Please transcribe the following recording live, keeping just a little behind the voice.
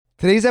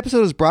Today's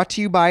episode is brought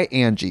to you by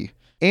Angie.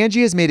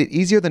 Angie has made it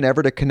easier than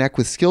ever to connect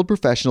with skilled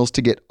professionals to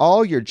get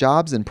all your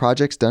jobs and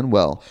projects done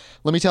well.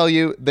 Let me tell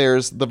you,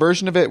 there's the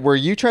version of it where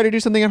you try to do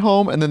something at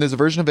home, and then there's a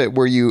version of it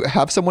where you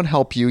have someone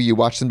help you, you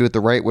watch them do it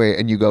the right way,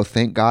 and you go,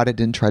 thank God I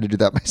didn't try to do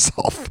that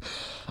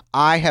myself.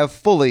 I have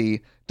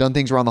fully done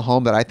things around the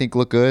home that I think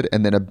look good,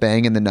 and then a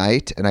bang in the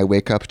night, and I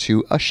wake up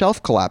to a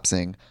shelf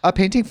collapsing, a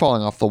painting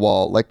falling off the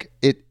wall.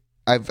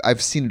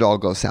 I've seen it all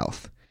go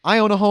south. I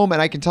own a home,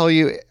 and I can tell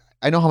you,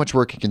 I know how much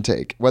work it can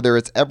take. Whether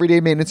it's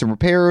everyday maintenance and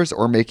repairs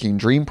or making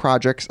dream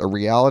projects a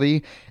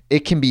reality,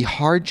 it can be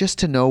hard just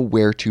to know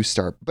where to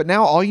start. But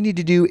now all you need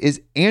to do is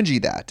Angie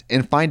that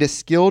and find a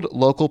skilled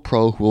local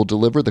pro who will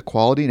deliver the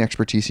quality and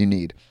expertise you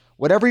need.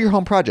 Whatever your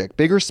home project,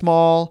 big or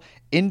small,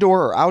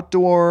 indoor or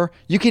outdoor,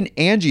 you can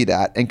Angie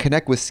that and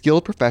connect with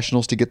skilled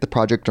professionals to get the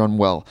project done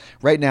well.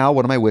 Right now,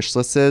 one of my wish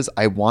lists is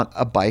I want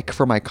a bike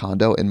for my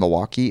condo in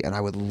Milwaukee, and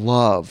I would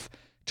love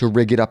to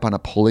rig it up on a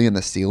pulley in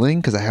the ceiling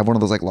because I have one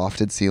of those like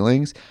lofted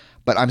ceilings,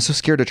 but I'm so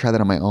scared to try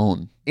that on my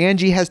own.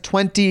 Angie has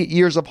 20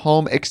 years of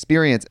home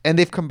experience, and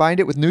they've combined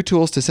it with new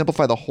tools to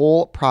simplify the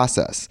whole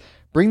process.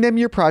 Bring them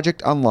your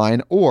project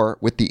online or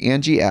with the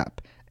Angie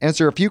app.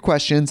 Answer a few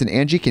questions and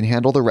Angie can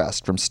handle the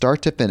rest from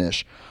start to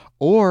finish,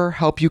 or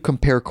help you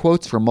compare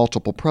quotes from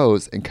multiple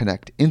pros and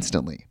connect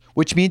instantly,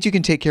 which means you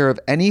can take care of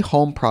any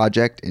home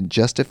project in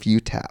just a few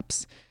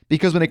taps.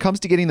 Because when it comes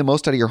to getting the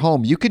most out of your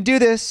home, you can do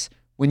this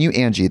when you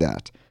Angie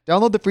that.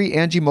 Download the free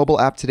Angie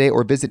mobile app today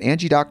or visit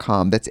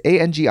Angie.com. That's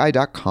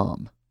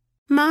ANGI.com.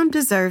 Mom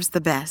deserves the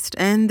best,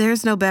 and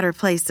there's no better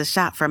place to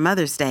shop for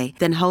Mother's Day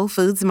than Whole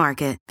Foods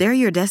Market. They're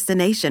your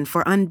destination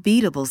for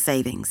unbeatable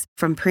savings,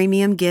 from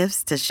premium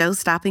gifts to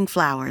show-stopping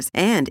flowers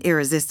and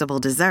irresistible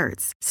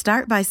desserts.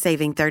 Start by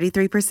saving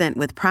 33%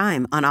 with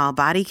Prime on all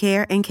body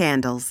care and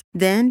candles.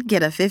 Then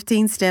get a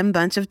 15-stem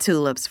bunch of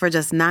tulips for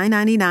just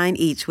 $9.99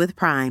 each with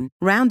Prime.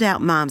 Round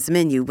out Mom's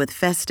menu with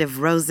festive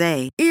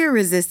rosé,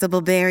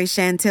 irresistible berry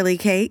chantilly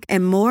cake,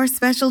 and more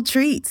special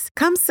treats.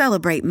 Come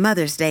celebrate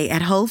Mother's Day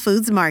at Whole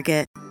Foods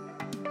Market.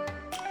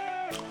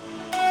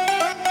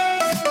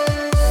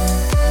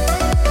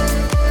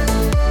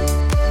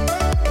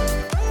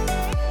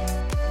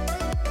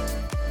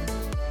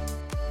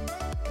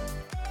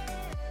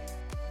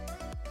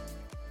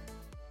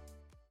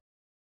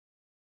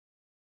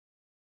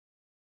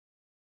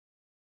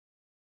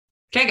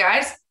 Okay,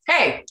 guys.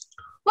 Hey,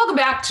 welcome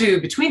back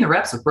to Between the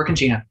Reps with Brooke and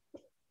Gina.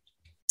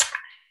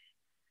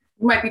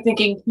 You might be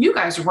thinking, you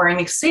guys are wearing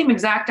the same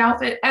exact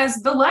outfit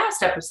as the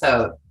last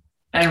episode.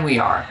 And we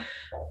are.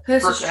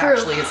 This Brooke is true.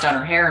 actually has done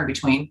her hair in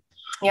between.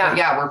 Yeah. But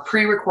yeah, we're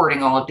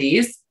pre-recording all of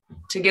these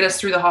to get us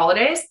through the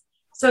holidays.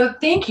 So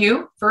thank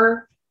you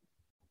for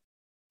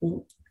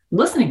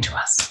listening to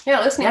us.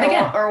 Yeah, listening Yet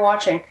again. or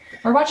watching.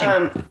 We're watching.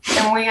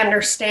 And we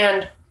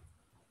understand,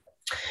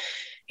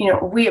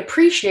 we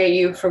appreciate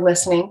you for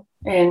listening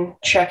and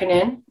checking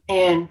in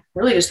and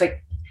really just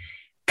like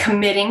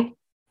committing,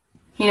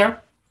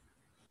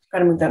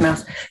 gotta move that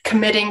mouse,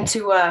 committing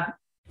to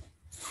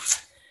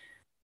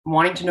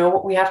wanting to know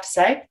what we have to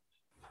say,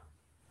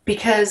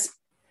 because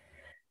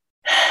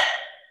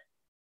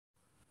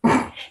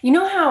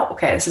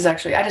this is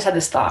actually, I just had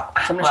this thought,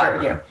 so I'm going to share it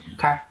with you.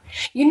 Okay.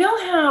 You know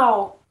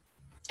how,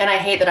 and I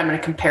hate that I'm going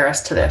to compare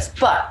us to this,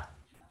 but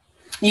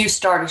you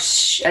start a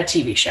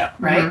TV show,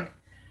 right?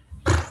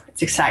 Mm-hmm.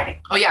 It's exciting.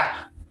 Oh, yeah.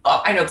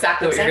 Oh, I know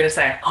exactly what you're going to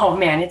say. Oh,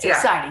 man, it's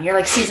exciting. You're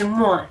like season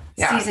 1,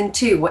 season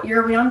 2. What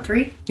year are we on?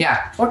 3?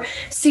 Yeah. Or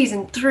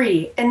season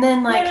 3. And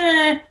then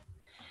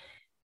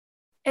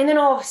and then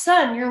all of a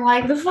sudden you're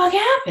like, the fuck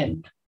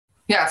happened?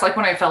 Yeah, it's like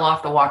when I fell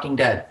off The Walking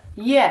Dead.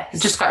 Yes.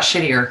 It just got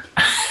shittier.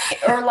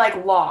 Or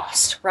like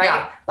Lost, right?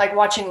 Yeah. Like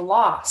watching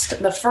Lost.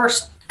 The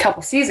first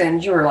couple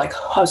seasons, you were like,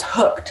 I was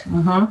hooked.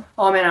 Mm-hmm.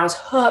 Oh, man, I was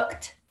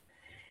hooked.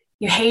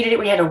 You hated it.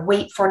 We had to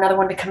wait for another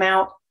one to come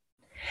out.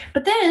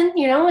 But then,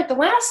 like the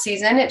last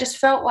season, it just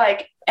felt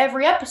like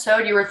every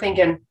episode you were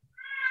thinking,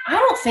 I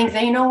don't think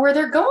they know where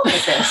they're going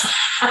with this.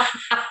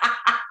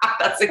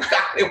 That's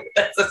exactly what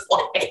this is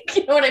like.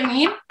 You know what I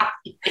mean?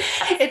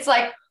 It's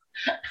like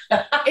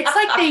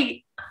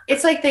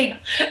they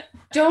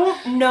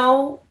don't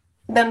know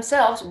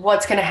themselves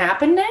what's going to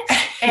happen next.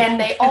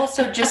 And they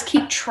also just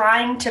keep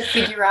trying to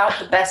figure out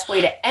the best way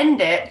to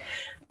end it.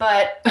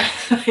 But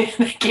they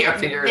can't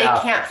figure it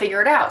out. They can't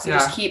figure it out. So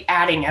just keep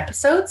adding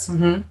episodes.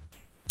 Mm-hmm.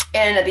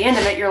 And at the end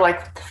of it, you're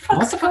like,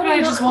 what the fuck did I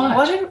just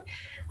watch?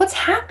 What's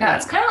happening? Yeah,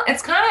 it's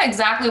kind of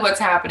exactly what's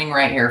happening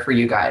right here for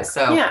you guys.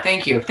 So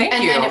thank you. And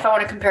then if I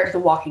want to compare it to The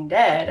Walking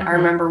Dead, I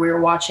remember we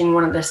were watching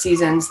one of the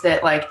seasons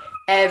that like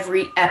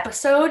every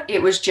episode,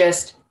 it was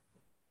just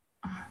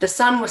the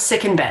son was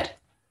sick in bed.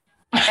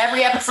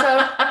 Every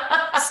episode,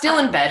 still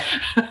in bed.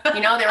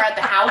 They were at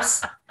the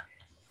house.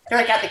 They're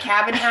like at the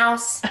cabin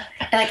house.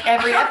 And like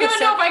every episode. I don't even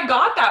know if I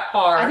got that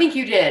far. I think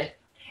you did.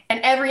 And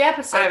every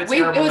episode, I have a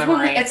terrible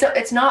memory.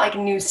 It's not like a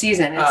new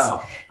season.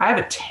 I have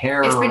a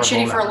terrible It's been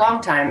shitty for a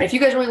long time. If you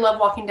guys really love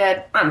Walking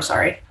Dead, I'm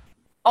sorry.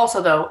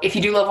 Also, though, if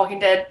you do love Walking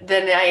Dead,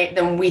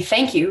 then we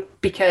thank you,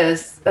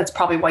 because that's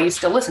probably why you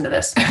still listen to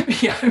this.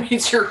 Yeah, it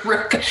means you're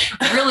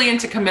really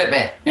into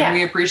commitment, and Yeah.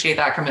 we appreciate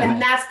that commitment.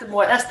 And that's the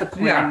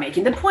point Yeah. I'm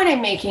making. The point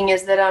I'm making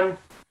is that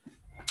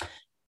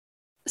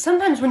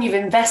sometimes when you've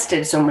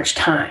invested so much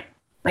time,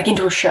 like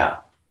into a show,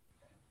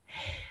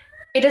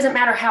 it doesn't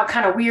matter how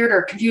kind of weird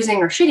or confusing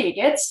or shitty it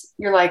gets.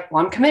 You're like,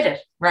 well, I'm committed.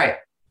 Right.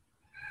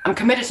 I'm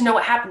committed to know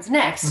what happens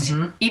next.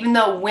 Mhm. Even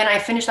though when I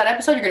finish that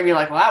episode, you're going to be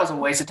like, well, that was a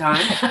waste of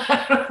time.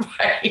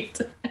 Right.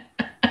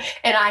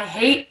 And I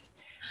hate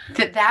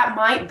that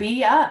might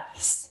be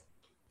us.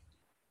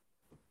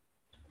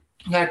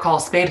 You gotta call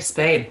a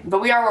spade. But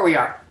we are where we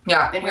are.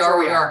 Yeah, And we here's where are.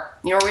 we We are.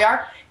 You know where we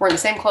are? We're in the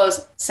same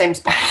clothes, same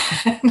spot.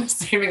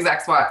 Same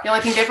exact spot. The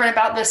only thing different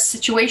about this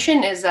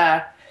situation is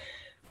I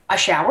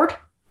showered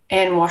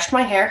and washed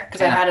my hair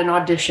because I Yeah. had an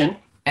audition.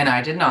 And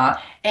I did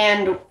not.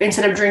 And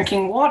instead of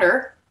drinking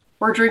water,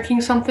 we're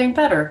drinking something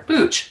better.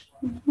 Booch.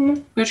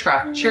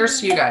 Boochcraft. Cheers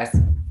to you guys.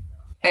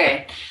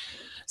 Hey.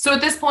 So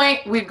at this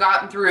point, we've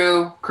gotten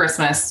through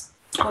Christmas.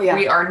 Oh, yeah.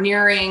 We are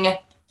nearing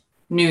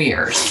New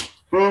Year's.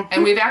 Mhm.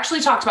 And we've actually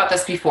talked about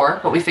this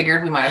before, but we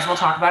figured we might as well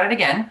talk about it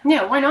again.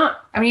 Yeah, why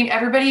not? I mean,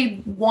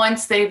 everybody,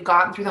 once they've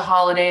gotten through the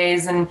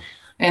holidays and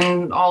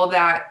all of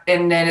that,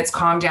 and then it's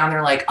calmed down,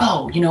 they're like,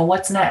 oh, you know,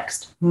 what's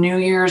next? New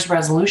Year's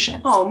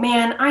resolutions. Oh,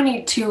 man, I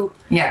need to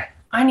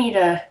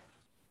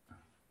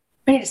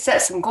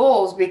set some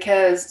goals,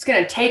 because it's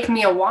going to take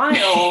me a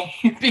while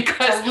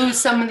Because to lose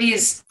some of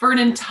these. for an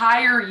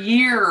entire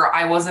year,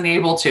 I wasn't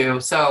able to.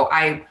 So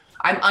I'm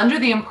under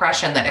the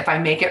impression that if I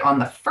make it on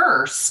the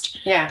 1st,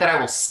 Yeah. that I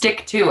will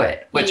stick to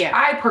it, which Yeah.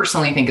 I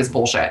personally think is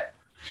bullshit.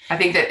 I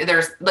think that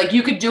there's like,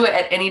 you could do it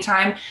at any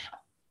time.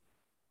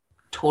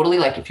 Totally.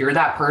 Like if you're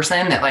that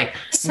person that like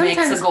makes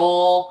Sometimes- a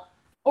goal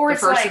Or the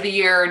it's first like, of the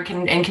year and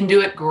can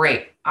do it,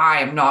 great. I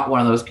am not one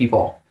of those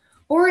people.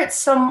 or it's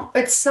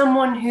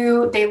someone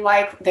who they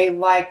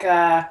like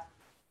a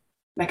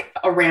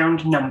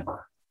round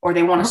number, or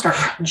they want to start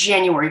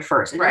January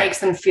 1st. It Right. makes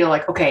them feel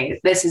like, okay,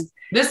 This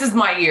is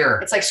my year.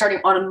 it's like starting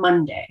on a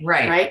Monday.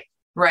 Right. Right.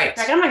 Right.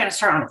 Like, I'm not going to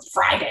start on a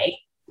Friday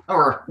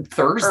Or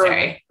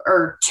Thursday.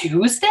 or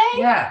Tuesday.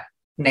 Yeah.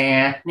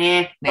 Nah.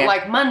 Nah. Nah. But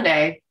like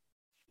Monday,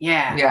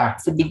 yeah. Yeah.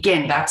 It's the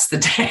beginning. That's the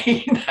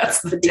day.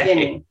 That's the the day.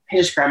 beginning. I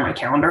just grabbed my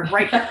calendar.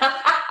 Right.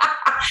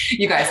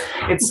 You guys,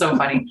 it's so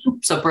funny.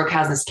 So Brooke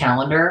has this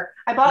calendar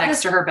I bought next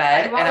this. to her I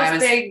bed, bought and I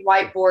this was big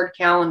whiteboard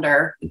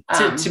calendar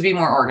to be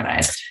more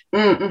organized.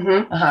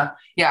 Mm-hmm.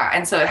 Yeah,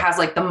 and so it has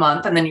like the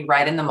month, and then you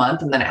write in the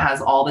month, and then it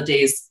has all the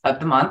days of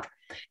the month.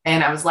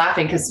 And I was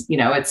laughing because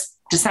it's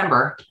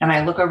December, and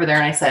I look over there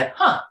and I said,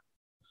 "Huh,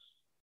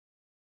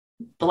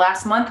 the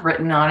last month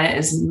written on it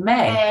is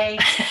May."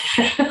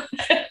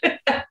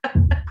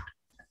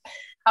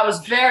 I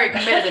was very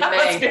committed in I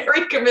was May.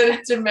 very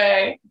committed to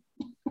May.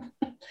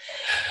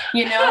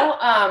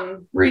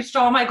 Reached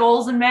all my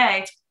goals in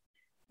May.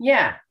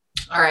 Yeah.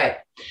 All right.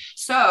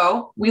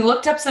 So we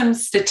looked up some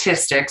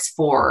statistics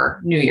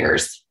for New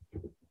Year's.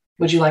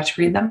 Would you like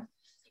to read them?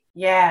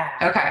 Yeah.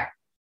 Okay.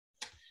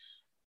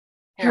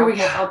 Here we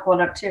go. I'll pull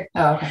it up too.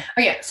 Oh, okay.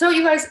 Oh yeah. So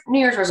you guys, New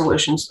Year's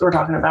resolutions we're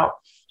talking about.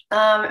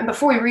 And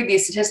before we read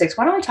these statistics,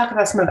 why don't we talk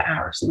about some of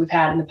ours that we've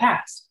had in the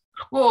past?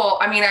 Well,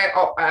 I mean, I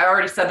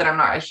already said that I'm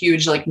not a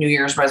huge like New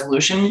Year's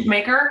resolution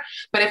maker,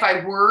 but if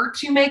I were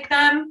to make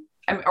them,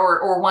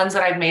 or ones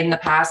that I've made in the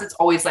past, it's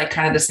always like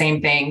kind of the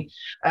same thing.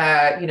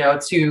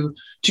 To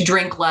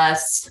drink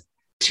less,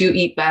 to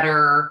eat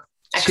better,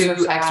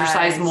 to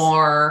exercise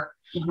more.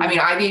 Mm-hmm. I mean,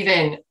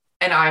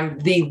 I'm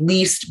the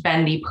least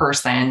bendy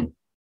person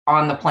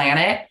on the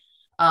planet.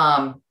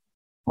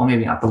 Well,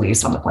 maybe not the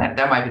least on the planet.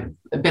 That might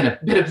have been a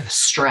bit of a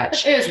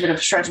stretch. It is a bit of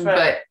a stretch,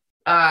 But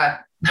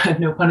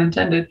no pun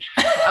intended.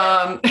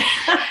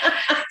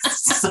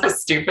 So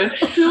stupid.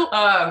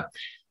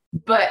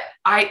 But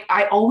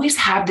I always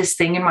have this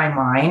thing in my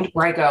mind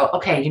where I go,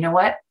 okay, you know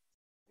what?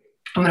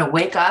 I'm going to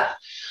wake up.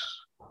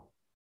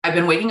 I've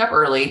been waking up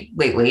early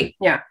lately.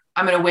 Yeah.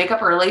 I'm going to wake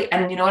up early,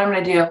 and you know what I'm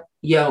going to do?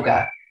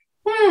 Yoga.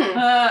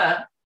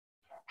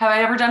 Have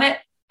I ever done it?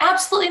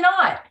 Absolutely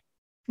not.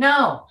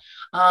 No.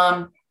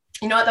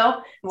 You know what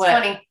though? It's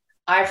funny.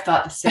 I've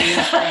thought the same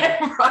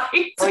thing.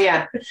 Right. Oh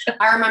yeah.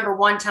 I remember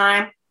one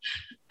time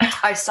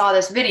I saw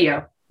this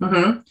video,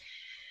 Mm-hmm.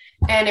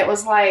 and it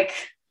was like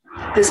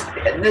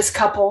this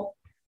couple,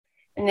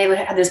 and they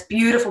had this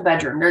beautiful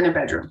bedroom. They're in their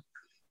bedroom,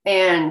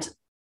 and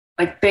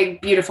like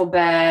big beautiful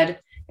bed,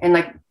 and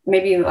like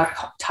maybe like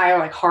tile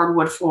like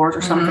hardwood floors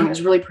or something. Mhm. It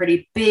was really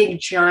pretty, big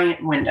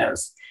giant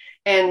windows,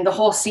 and the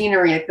whole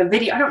scenery, like the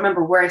video. I don't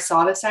remember where I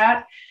saw this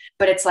at,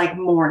 but it's like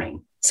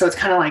morning, so it's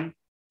kind of like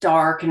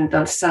dark, and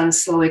the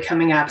sun's slowly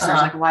coming up. So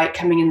there's like light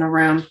coming in the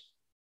room,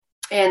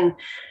 and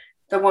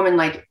the woman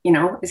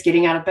is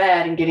getting out of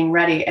bed and getting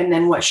ready, and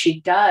then what she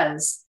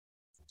does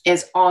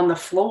is on the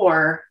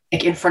floor,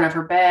 like in front of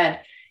her bed,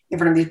 in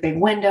front of these big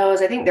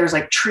windows. I think there was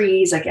like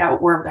trees, like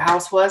out where the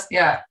house was.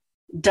 Yeah.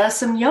 Does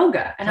some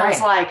yoga. And I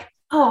was like,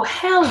 oh,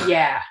 hell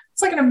yeah.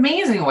 It's like an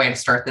amazing way to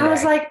start the day. I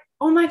was like,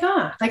 oh my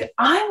God, like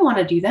I want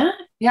to do that.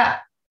 yeah.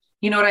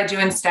 You know what I do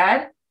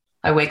instead?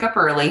 I wake up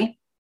early.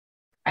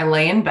 I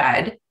lay in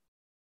bed.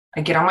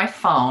 I get on my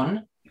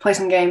phone. Play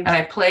some games. And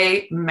I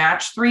play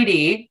Match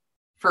 3D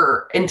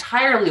for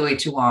entirely way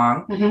too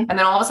long. Mm-hmm. And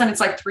then all of a sudden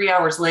it's like 3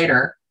 hours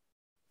later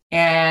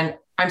and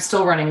I'm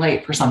still running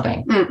late for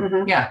something.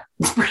 Mm-hmm. Yeah,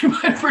 it's pretty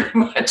much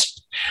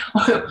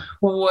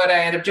what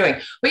I end up doing.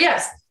 But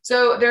yes,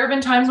 so there have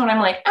been times when I'm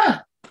like,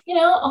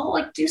 I'll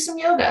like do some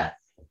yoga.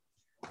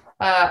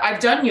 I've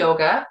done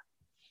yoga.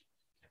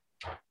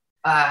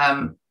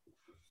 I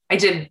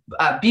did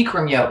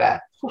Bikram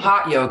yoga,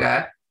 hot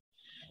yoga.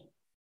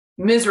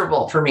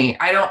 Miserable for me.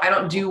 I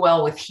don't do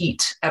well with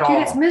heat at all.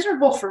 Dude, it's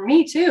miserable for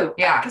me too.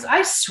 Yeah. Because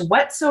I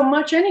sweat so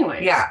much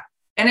anyway. Yeah.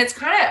 And it's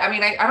kind of,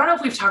 I don't know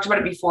if we've talked about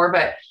it before,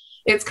 but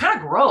it's kind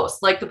of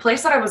gross. Like the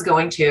place that I was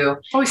going to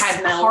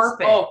had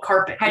carpet. Oh,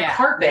 carpet.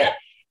 Carpet. Yeah.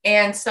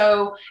 And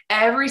so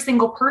every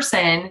single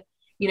person,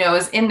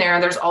 is in there.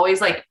 And there's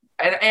always like,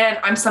 and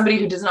I'm somebody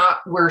who does not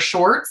wear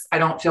shorts. I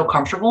don't feel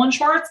comfortable in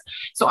shorts.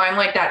 So I'm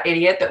like that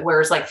idiot that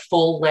wears like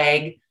full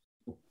leggings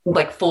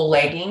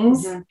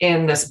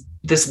in this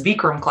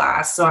Bikram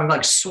class. So I'm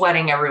like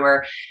sweating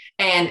everywhere.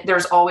 And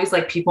there's always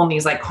like people in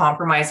these like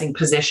compromising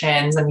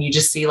positions. And you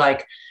just see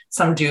like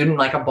some dude in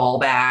like a ball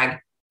bag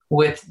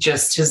with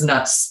just his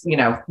nuts,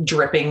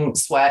 dripping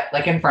sweat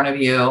like in front of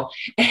you.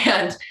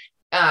 And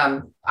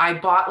I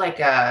bought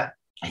I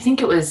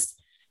think it was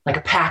like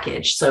a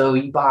package. So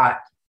you bought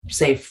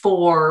say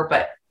 4,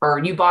 or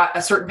you bought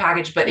a certain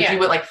package, but if you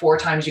went like 4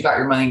 times, you got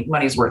your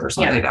money's worth or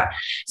something like that.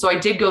 So I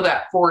did go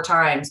that 4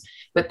 times,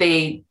 but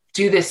they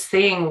do this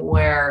thing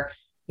where,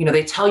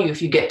 they tell you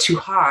if you get too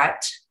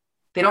hot,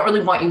 they don't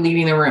really want you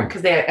leaving the room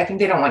because I think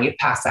they don't want you to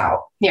pass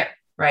out. Yeah.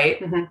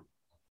 Right. Mm-hmm.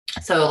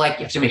 So like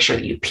you have to make sure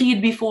that you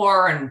peed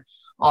before and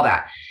all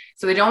that.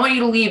 So they don't want you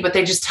to leave, but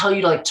they just tell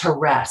you to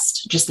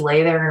rest, just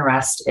lay there and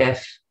rest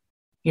if,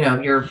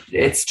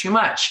 it's too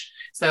much.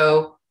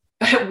 So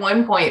at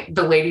one point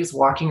the lady's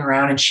walking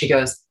around and she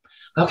goes,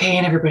 okay,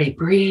 and everybody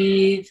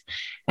breathe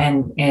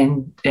and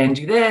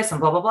do this and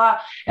blah, blah, blah.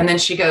 And then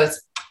she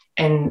goes,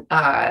 and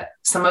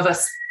some of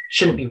us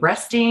shouldn't be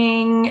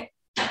resting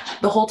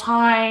the whole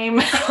time.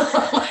 Because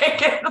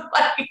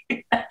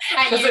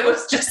it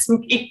was just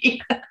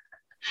me.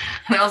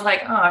 And I was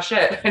like, oh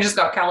shit, I just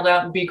got called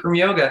out in Bikram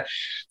yoga.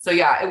 So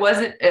yeah, it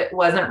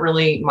wasn't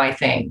really my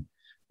thing,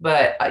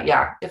 but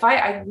if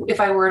I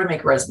were to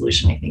make a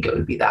resolution, I think it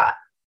would be that.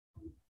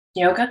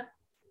 Yoga?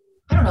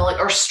 I don't know,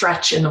 or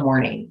stretch in the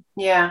morning.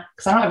 Yeah.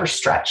 Cause I don't ever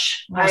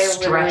stretch. I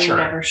really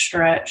never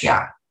stretch.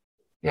 Yeah.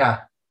 Yeah.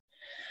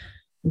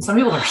 And some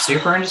people are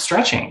super into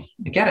stretching.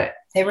 I get it.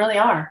 They really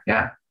are.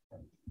 Yeah.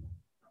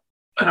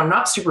 And I'm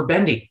not super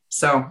bendy.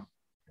 So,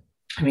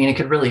 it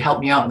could really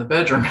help me out in the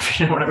bedroom, if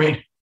you know what I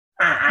mean.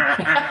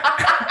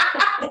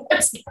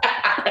 What's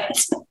that?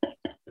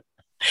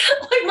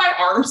 Like my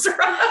arms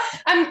are up.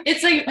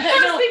 It's like, I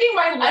was thinking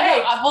my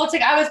legs. Well, it's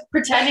like I was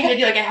pretending to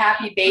do like a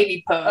happy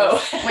baby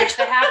pose, which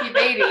the happy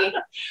baby.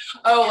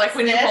 Oh, like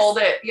when you hold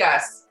it.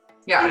 Yes.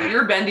 Yeah.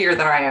 You're bendier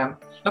than I am.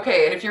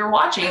 Okay. And if you're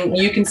watching,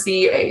 you can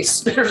see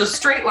there's a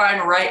straight line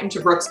right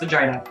into Brooke's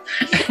vagina.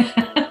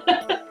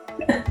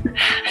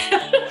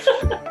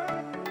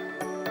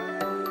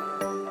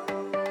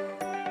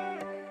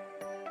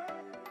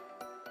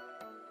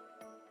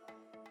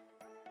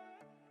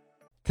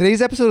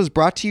 Today's episode is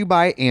brought to you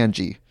by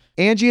Angie.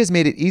 Angie has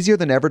made it easier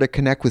than ever to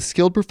connect with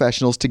skilled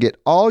professionals to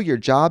get all your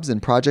jobs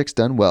and projects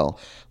done well.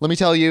 Let me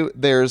tell you,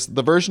 there's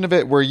the version of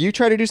it where you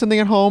try to do something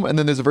at home, and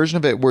then there's a version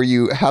of it where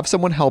you have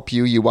someone help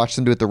you, you watch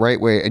them do it the right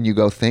way, and you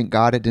go, thank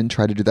God I didn't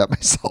try to do that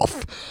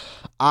myself.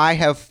 I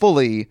have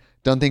fully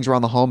done things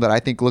around the home that I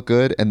think look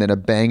good, and then a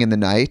bang in the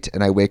night,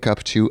 and I wake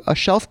up to a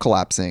shelf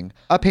collapsing,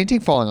 a painting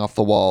falling off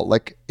the wall.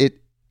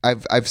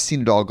 I've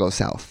seen it all go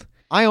south.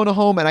 I own a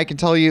home, and I can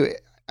tell you,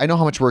 I know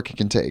how much work it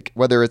can take.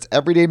 Whether it's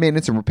everyday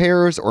maintenance and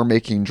repairs or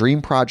making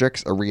dream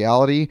projects a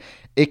reality,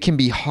 it can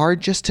be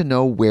hard just to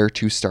know where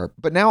to start.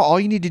 But now all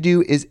you need to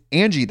do is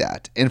Angie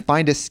that and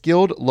find a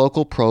skilled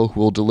local pro who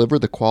will deliver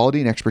the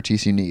quality and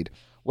expertise you need.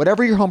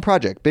 Whatever your home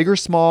project, big or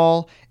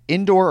small,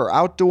 indoor or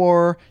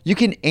outdoor, you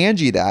can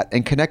Angie that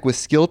and connect with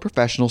skilled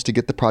professionals to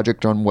get the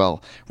project done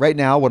well. Right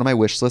now, one of my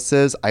wish lists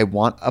is I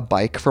want a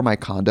bike for my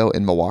condo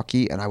in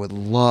Milwaukee, and I would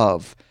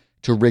love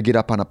to rig it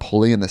up on a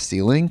pulley in the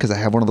ceiling because I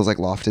have one of those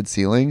lofted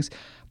ceilings,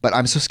 but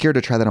I'm so scared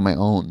to try that on my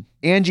own.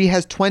 Angie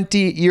has 20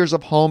 years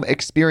of home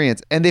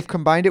experience, and they've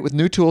combined it with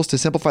new tools to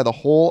simplify the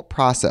whole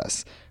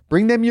process.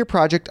 Bring them your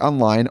project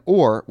online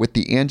or with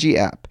the Angie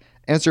app.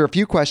 Answer a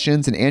few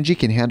questions and Angie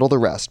can handle the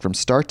rest from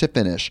start to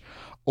finish,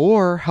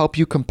 or help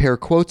you compare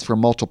quotes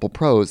from multiple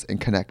pros and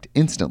connect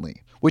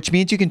instantly, which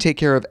means you can take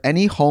care of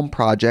any home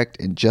project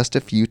in just a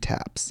few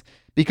taps.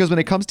 Because when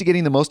it comes to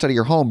getting the most out of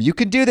your home, you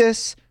can do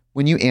this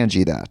when you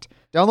Angie that.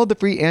 Download the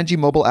free Angie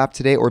mobile app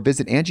today or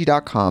visit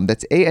Angie.com.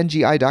 That's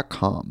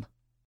ANGI.com.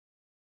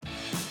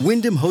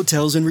 Wyndham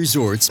Hotels and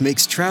Resorts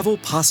makes travel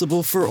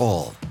possible for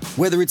all.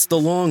 Whether it's the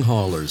long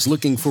haulers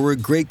looking for a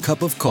great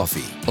cup of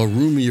coffee, a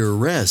roomier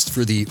rest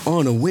for the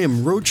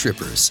on-a-whim road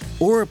trippers,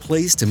 or a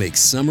place to make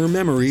summer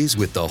memories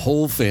with the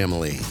whole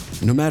family.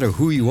 No matter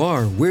who you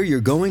are, where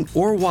you're going,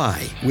 or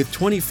why, with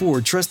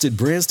 24 trusted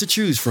brands to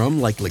choose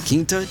from like La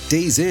Quinta,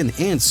 Days Inn,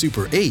 and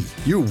Super 8,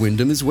 your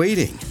Wyndham is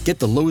waiting. Get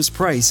the lowest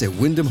price at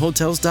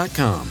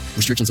WyndhamHotels.com.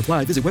 Restrictions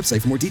apply. Visit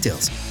website for more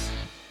details.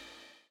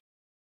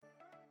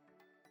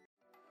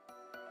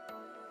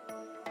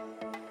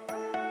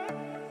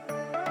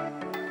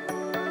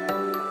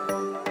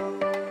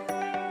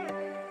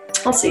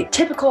 Let's see,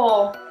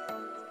 typical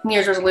New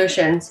Year's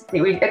resolutions.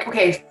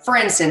 Okay, for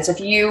instance, if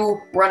you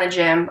run a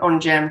gym, own a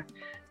gym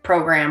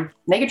program,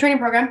 naked training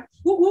program,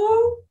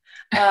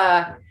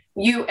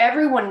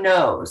 everyone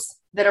knows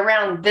that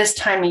around this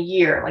time of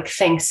year, like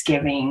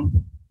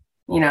Thanksgiving,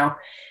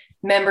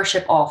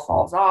 membership all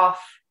falls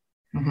off.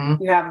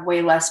 Mm-hmm. You have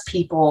way less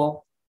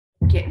people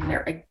getting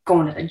there,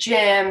 going to the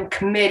gym,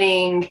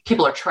 committing.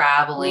 People are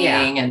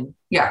traveling and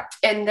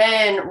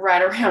then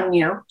right around,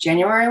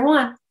 January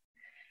 1.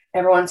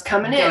 Everyone's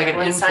coming in.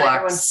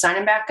 Everyone's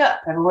signing back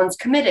up. Everyone's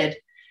committed.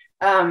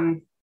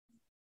 And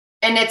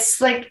it's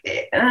like,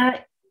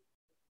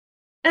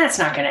 that's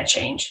not going to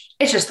change.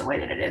 It's just the way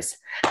that it is.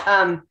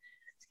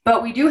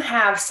 But we do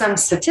have some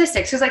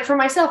statistics. Because like for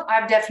myself,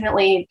 I've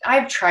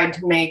tried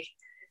to make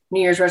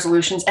New Year's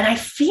resolutions. And I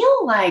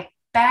feel like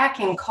back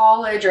in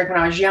college or when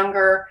I was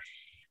younger,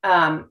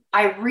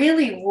 I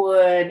really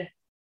would,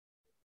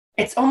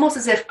 it's almost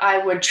as if I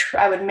would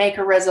make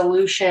a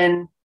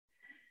resolution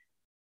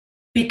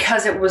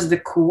because it was the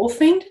cool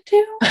thing to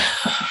do.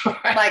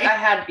 Right. Like I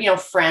had,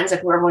 friends,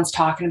 like where everyone's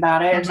talking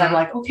about it. Mm-hmm. And so I'm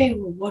like, okay,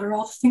 well, what are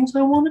all the things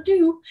I want to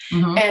do?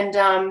 Mm-hmm.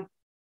 And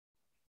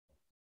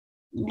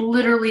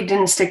literally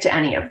didn't stick to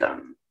any of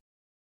them.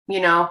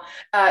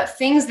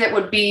 Things that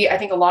would be, I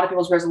think a lot of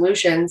people's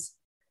resolutions,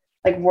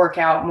 like work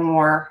out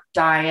more,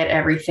 diet,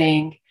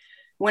 everything.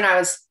 When I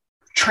was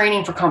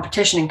training for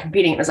competition and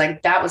competing, it was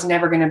like, that was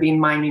never going to be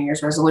my New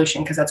Year's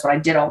resolution because that's what I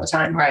did all the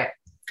time. Right.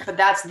 But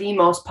that's the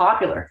most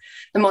popular.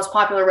 The most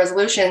popular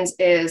resolutions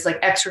is like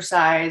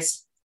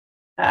exercise,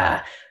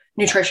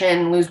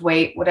 nutrition, lose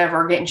weight,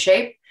 whatever, get in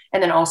shape,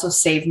 and then also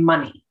save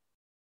money.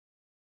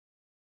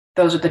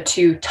 Those are the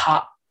two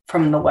top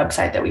from the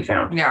website that we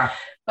found. Yeah.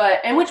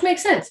 And which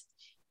makes sense.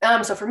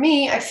 So for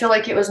me, I feel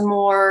like it was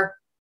more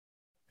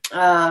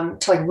to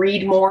like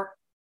read more.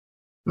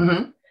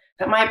 Mm-hmm.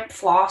 That might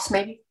floss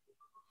maybe.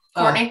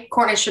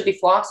 Courtney should be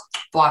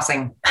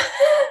flossing.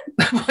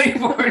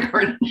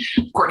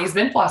 Courtney's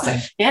been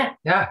flossing. Yeah.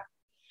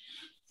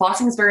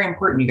 Flossing is very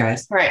important, you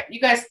guys. Right.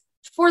 You guys,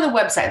 for the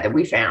website that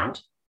we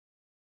found,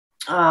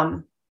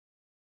 because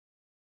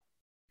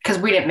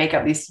we didn't make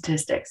up these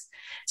statistics,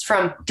 it's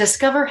from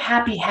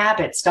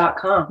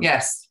discoverhappyhabits.com.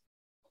 Yes.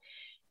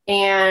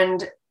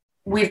 And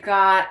we've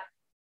got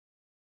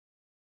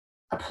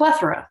a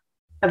plethora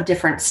of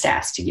different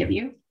stats to give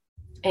you.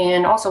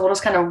 And also we'll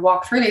just kind of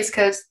walk through these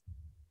because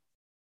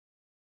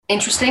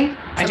interesting.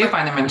 I do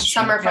find them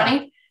interesting. Some are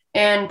funny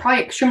and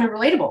probably extremely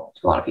relatable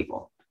to a lot of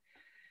people.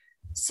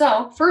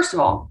 So first of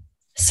all,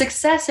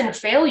 success and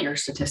failure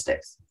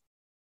statistics.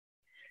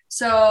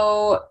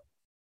 So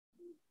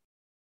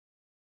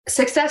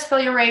success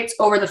failure rates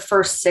over the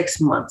first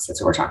 6 months.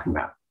 That's what we're talking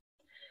about.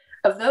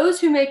 Of those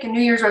who make a New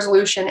Year's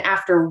resolution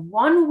after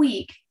 1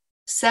 week,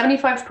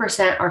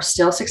 75% are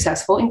still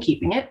successful in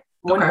keeping it.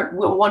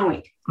 One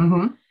week.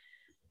 Mm-hmm.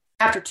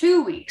 After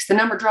 2 weeks, the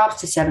number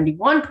drops to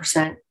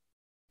 71%.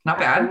 Not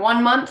bad. After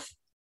 1 month,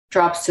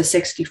 drops to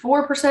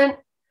 64%.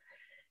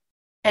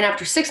 And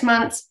after 6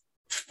 months,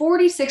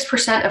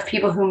 46% of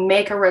people who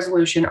make a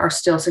resolution are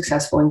still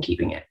successful in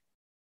keeping it.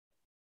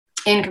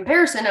 In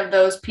comparison of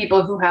those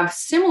people who have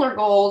similar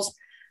goals,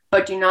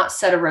 but do not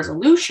set a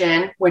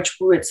resolution, which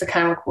it's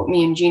kind of like what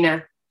me and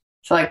Gina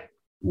feel like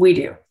we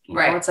do.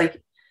 Right. It's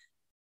like,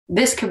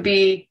 this could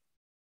be,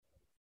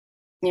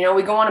 we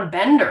go on a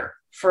bender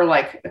for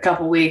like a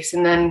couple weeks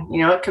and then,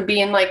 it could be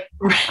in like,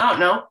 I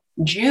don't know,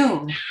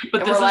 June.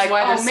 But this is like,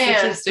 why the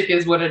statistic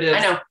is what it is. I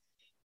know.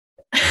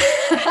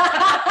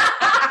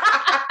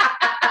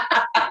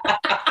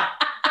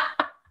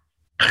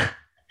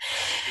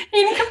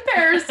 In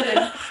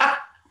comparison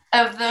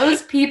of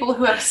those people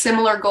who have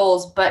similar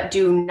goals but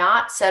do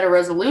not set a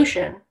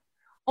resolution,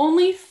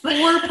 only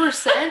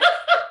 4%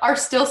 are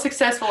still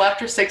successful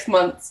after 6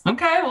 months.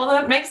 Okay, well,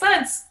 that makes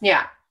sense.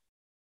 Yeah.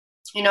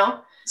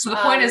 So the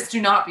point is,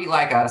 do not be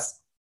like us.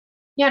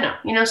 Yeah,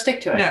 no,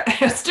 stick to it.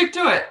 Yeah, stick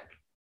to it.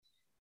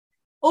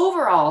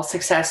 Overall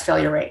success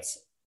failure rates.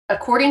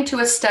 According to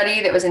a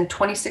study that was in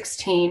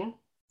 2016,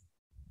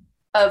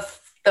 of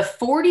the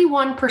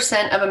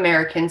 41% of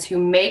Americans who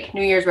make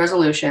New Year's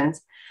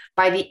resolutions,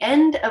 by the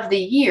end of the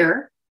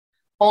year,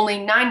 only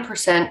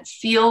 9%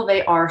 feel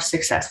they are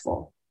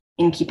successful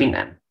in keeping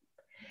them.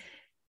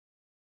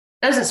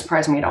 That doesn't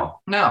surprise me at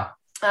all. No.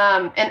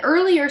 An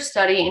earlier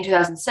study in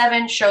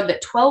 2007 showed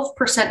that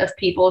 12% of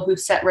people who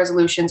set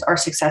resolutions are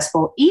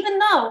successful, even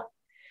though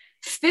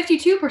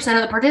 52%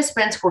 of the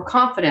participants were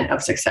confident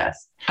of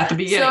success. At the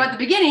beginning. So at the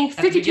beginning,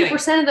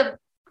 52%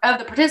 of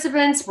the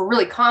participants were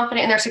really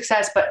confident in their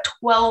success, but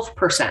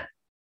 12%.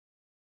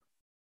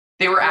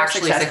 They were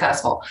actually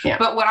successful. Yeah.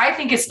 But what I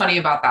think is funny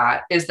about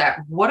that is that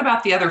what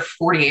about the other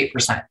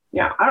 48%?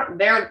 Yeah.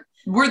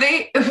 Were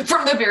they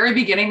from the very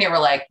beginning? They were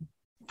like,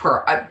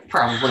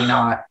 probably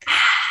not.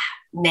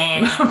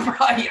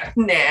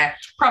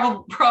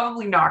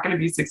 Probably not going to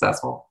be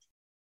successful.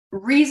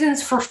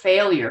 Reasons for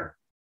failure.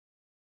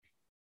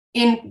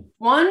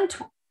 Here's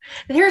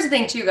the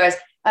thing too, guys.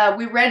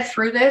 We read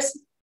through this.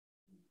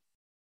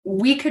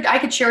 I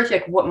could share with you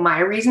like what my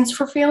reasons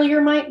for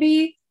failure might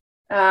be.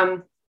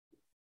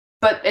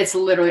 But it's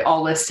literally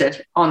all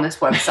listed on this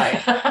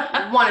website.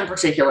 One in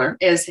particular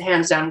is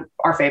hands down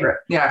our favorite.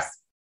 Yes.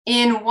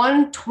 In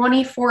one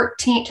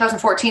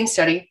 2014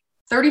 study,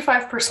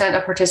 35%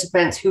 of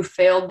participants who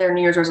failed their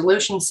New Year's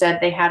resolution said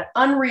they had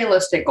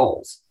unrealistic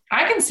goals.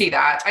 I can see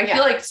that. I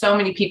feel like so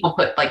many people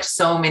put like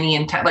so many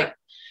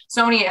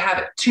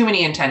have too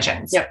many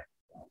intentions. Yep.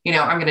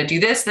 I'm going to do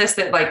this,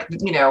 that, like,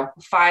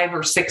 5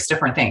 or 6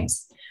 different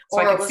things. So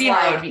I can see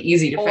how it would be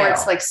easy to fail. Or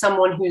it's like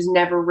someone who's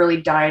never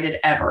really dieted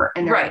ever.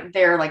 And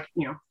they're like,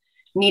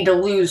 need to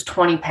lose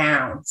 20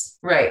 pounds.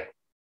 Right.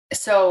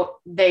 So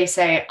they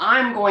say,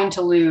 I'm going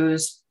to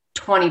lose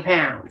 20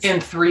 pounds. In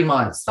 3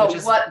 months.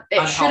 But what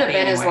it should have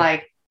been is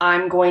like,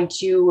 I'm going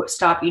to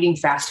stop eating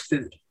fast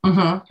food. Mm-hmm.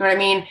 You know what I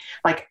mean?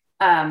 Like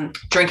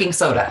drinking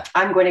soda.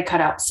 I'm going to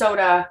cut out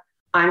soda.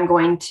 I'm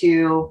going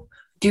to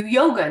do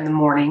yoga in the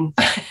morning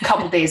a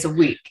couple days a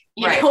week.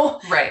 You know?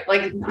 Right.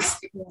 Like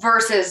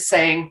versus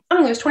saying, I'm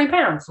going to lose 20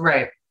 pounds.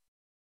 Right.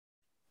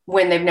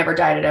 When they've never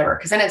dieted ever.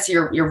 Because then it's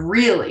you're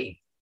really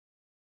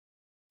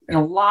and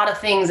a lot of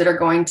things that are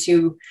going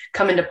to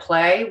come into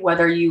play,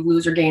 whether you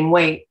lose or gain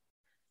weight.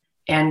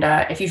 And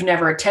if you've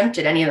never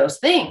attempted any of those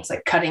things,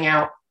 like cutting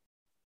out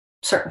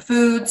certain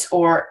foods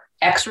or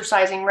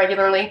exercising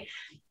regularly,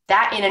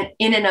 that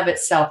in and of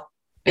itself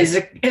is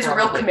a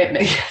real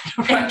commitment.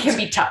 And can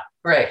be tough.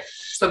 Right.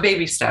 So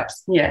baby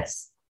steps.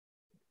 Yes.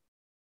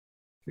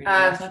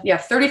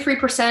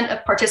 33%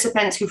 of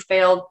participants who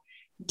failed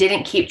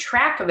didn't keep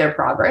track of their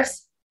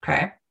progress.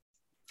 Okay.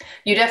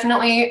 You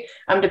definitely,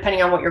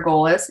 depending on what your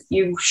goal is,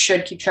 you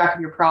should keep track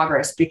of your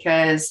progress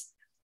because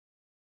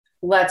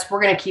we're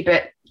going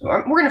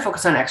to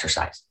focus on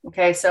exercise.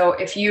 Okay. So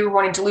if you're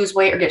wanting to lose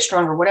weight or get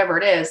stronger, whatever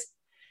it is,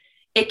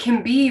 it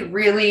can be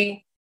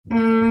really,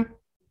 you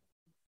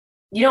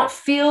don't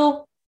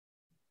feel,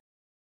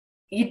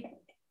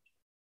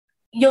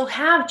 you'll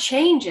have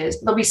changes.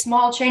 There'll be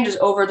small changes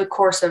over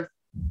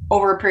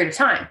a period of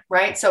time.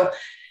 Right. So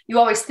you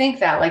always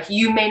think that like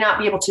you may not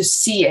be able to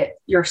see it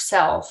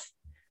yourself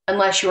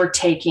unless you're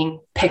taking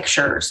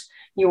pictures,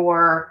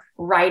 you're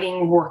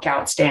writing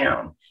workouts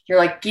down. You're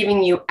like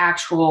giving you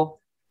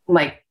actual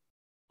like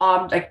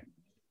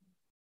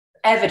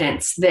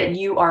evidence that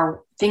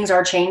things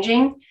are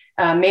changing.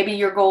 Maybe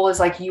your goal is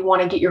like you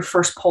want to get your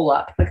first pull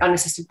up, like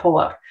unassisted pull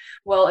up.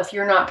 Well, if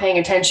you're not paying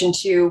attention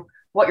to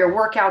what your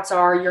workouts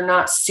are, you're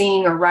not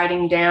seeing or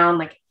writing down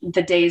like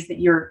the days that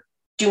you're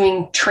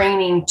doing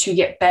training to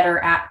get better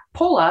at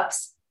pull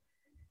ups.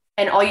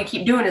 And all you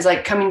keep doing is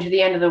like coming to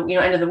the end of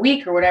the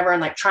week or whatever and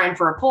like trying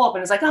for a pull up.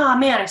 And it's like, oh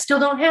man, I still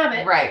don't have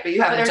it. Right. But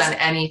you haven't done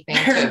anything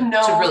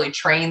to really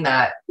train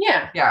that.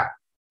 Yeah. Yeah.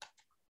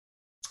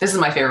 This is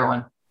my favorite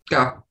one.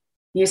 Go.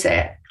 You say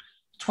it.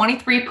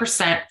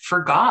 23%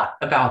 forgot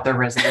about their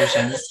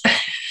resolutions.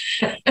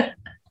 That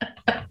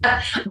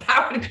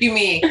would be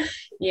me.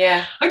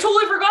 Yeah. I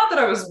totally forgot that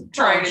I was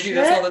trying to do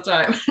this all the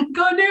time.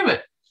 God damn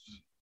it.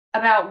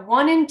 About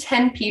 1 in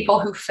 10 people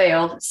who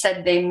failed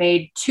said they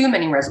made too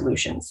many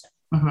resolutions.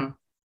 Mm-hmm.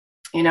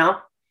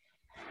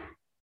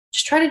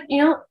 Just try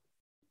to,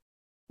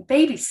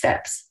 baby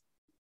steps.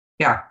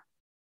 Yeah.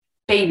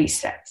 Baby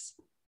steps.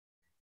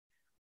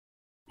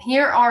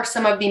 Here are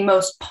some of the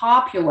most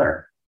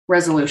popular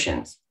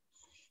resolutions.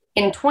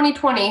 In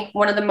 2020,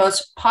 one of the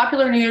most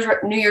popular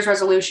New Year's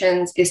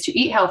resolutions is to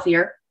eat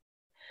healthier.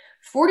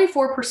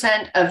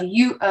 44% of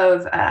the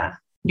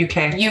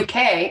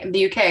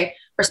UK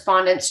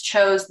respondents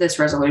chose this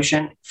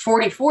resolution.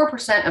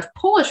 44% of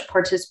Polish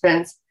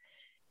participants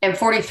and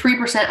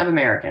 43% of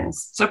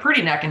Americans. So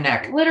pretty neck and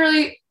neck.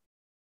 Literally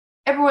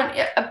everyone,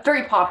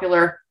 very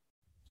popular,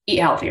 eat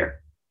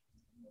healthier.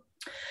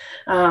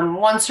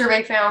 One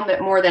survey found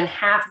that more than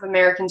half of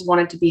Americans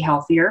wanted to be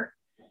healthier.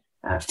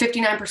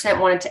 59%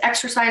 wanted to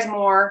exercise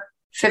more.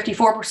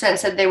 54%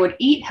 said they would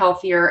eat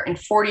healthier, and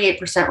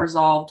 48%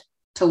 resolved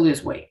to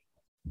lose weight.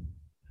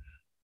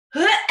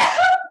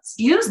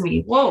 Excuse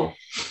me. Whoa.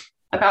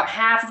 About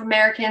half of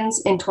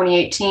Americans in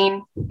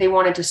 2018, they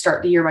wanted to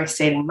start the year by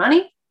saving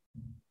money.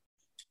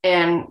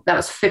 And that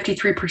was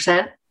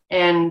 53%.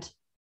 And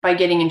by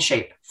getting in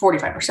shape,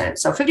 45%.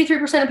 So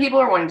 53% of people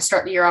are wanting to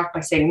start the year off by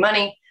saving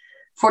money.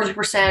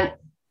 40%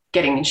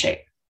 getting in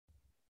shape.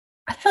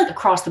 I feel like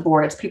across the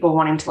board, it's people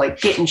wanting to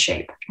like get in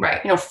shape. Right.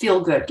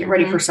 Feel good, get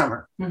ready for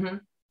summer. Mm-hmm.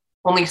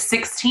 Only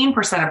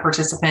 16% of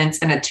participants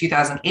in a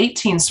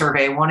 2018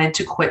 survey wanted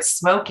to quit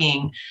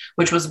smoking,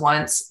 which was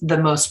once the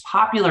most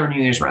popular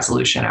New Year's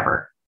resolution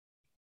ever.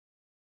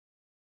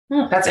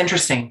 That's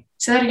interesting.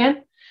 Say that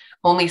again.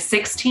 Only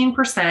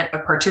 16%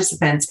 of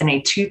participants in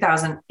a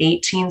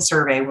 2018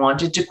 survey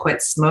wanted to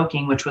quit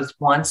smoking, which was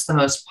once the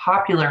most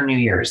popular New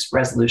Year's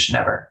resolution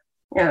ever.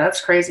 Yeah,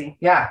 that's crazy.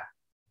 Yeah.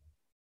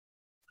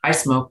 I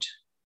smoked.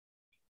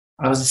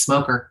 I was a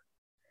smoker.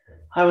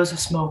 I was a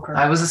smoker.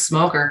 I was a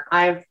smoker.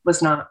 I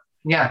was not.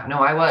 Yeah, no,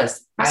 I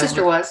was. My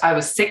sister was. I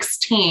was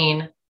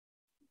 16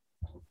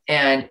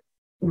 and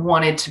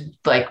wanted to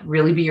like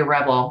really be a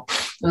rebel.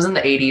 It was in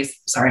the 80s.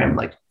 Sorry, I'm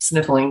like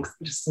sniffling,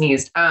 just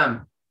sneezed.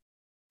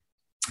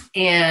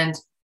 And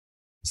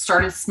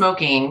started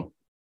smoking.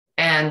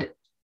 And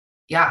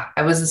yeah,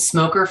 I was a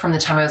smoker from the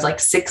time I was like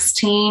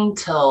 16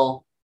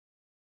 till,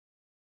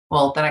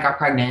 well, then I got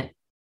pregnant.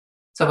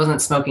 So I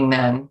wasn't smoking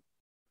then.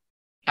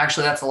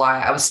 Actually, that's a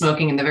lie. I was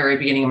smoking in the very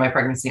beginning of my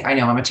pregnancy. I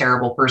know I'm a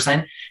terrible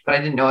person, but I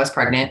didn't know I was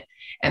pregnant.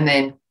 And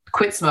then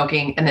quit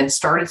smoking and then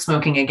started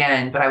smoking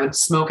again. But I would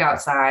smoke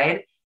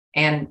outside.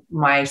 And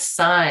my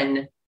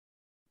son,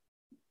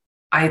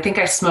 I think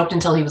I smoked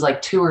until he was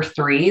like 2 or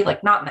 3,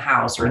 like not in the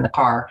house or in the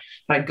car,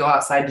 but I'd go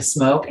outside to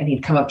smoke and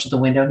he'd come up to the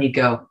window and he'd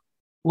go,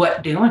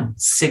 "What doing?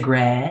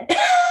 Cigarette?"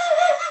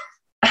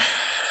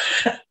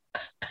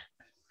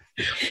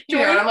 You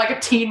know, and I'm like a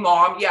teen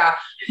mom. Yeah.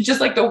 Just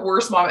like the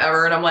worst mom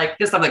ever. And I'm like,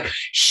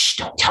 shh,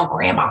 don't tell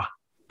grandma.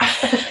 Like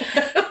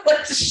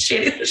the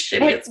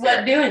shittiest.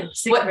 What doing?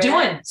 Cigarette? What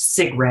doing?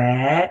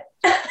 Cigarette.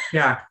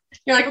 Yeah.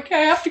 You're like,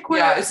 okay, I have to quit.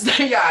 Yeah.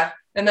 Yeah.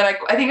 And then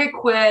I think I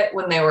quit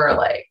when they were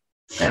like,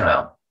 I don't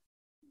know.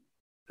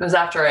 It was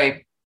after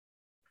I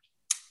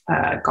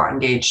got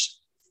engaged.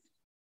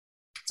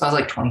 So I was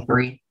like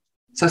 23.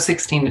 So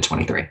 16 to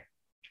 23.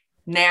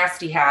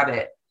 Nasty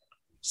habit.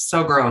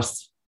 So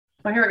gross.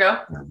 Oh, here we go.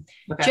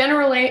 Okay.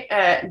 Generally,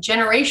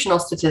 generational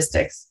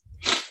statistics.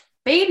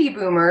 Baby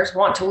boomers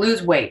want to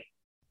lose weight.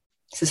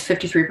 This is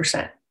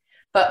 53%,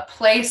 but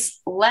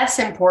place less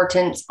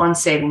importance on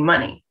saving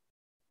money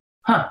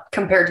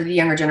compared to the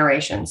younger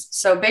generations.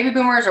 So baby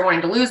boomers are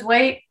wanting to lose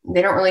weight.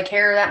 They don't really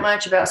care that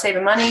much about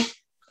saving money.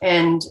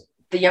 And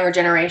the younger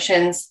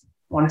generations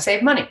want to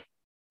save money.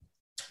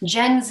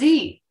 Gen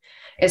Z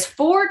is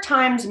 4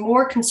 times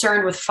more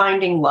concerned with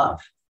finding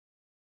love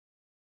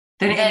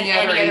than any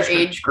other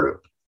age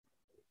group.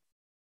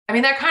 I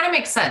mean, that kind of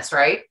makes sense,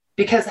 right?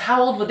 Because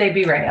how old would they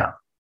be right now?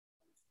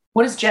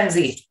 What is Gen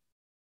Z?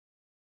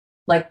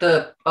 Like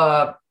the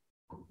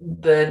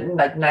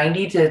like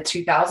 90 to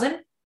 2000? Is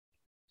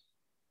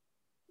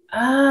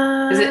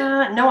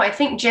it? No, I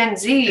think Gen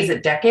Z. Is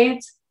it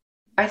decades?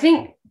 I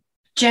think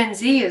Gen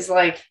Z is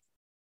like.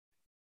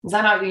 Is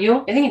that not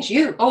you? I think it's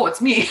you. Oh,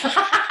 it's me.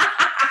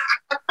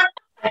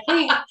 I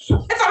think. I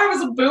thought I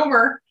was a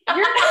boomer.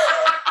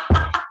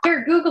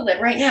 Here, Google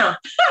it right now.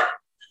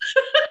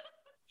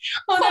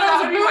 Oh,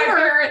 that was my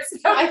parents.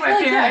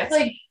 I feel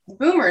like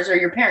boomers are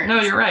your parents.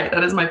 No, you're right.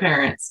 That is my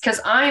parents.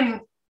 Because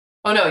I'm.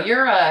 Oh no,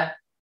 you're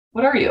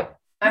what are you?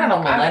 I'm a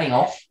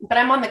millennial. But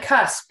I'm on the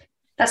cusp.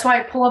 That's why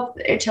I pull up.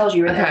 It tells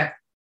you right there.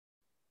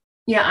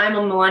 Yeah, I'm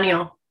a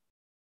millennial.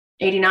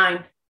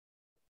 89.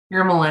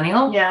 You're a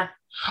millennial? Yeah.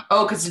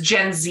 Oh, because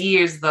Gen Z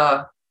is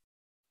that's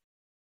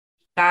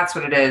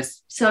what it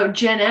is. So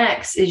Gen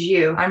X is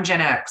you. I'm Gen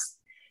X.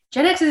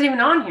 Gen X isn't even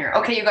on here.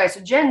 Okay, you guys.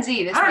 So Gen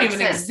Z. This I don't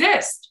even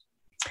exist.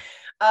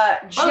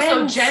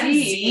 Gen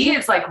Z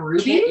is like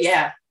Ruby.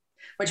 Yeah.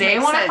 Which they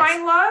want to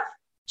find love.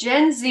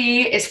 Gen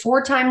Z is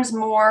 4 times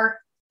more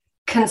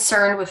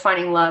concerned with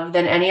finding love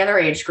than any other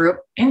age group.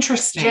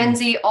 Interesting. Gen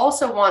Z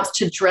also wants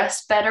to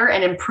dress better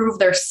and improve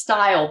their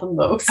style the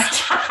most.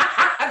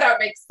 That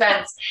makes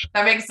sense.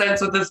 That makes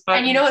sense with this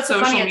and you know what's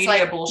social funny? media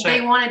It's like bullshit.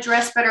 They want to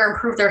dress better,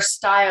 improve their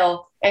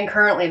style, and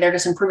currently they're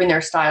just improving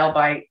their style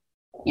by,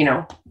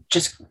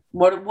 just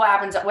what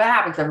happens. What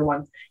happens,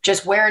 everyone?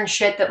 Just wearing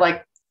shit that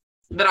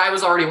I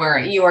was already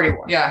wearing. You already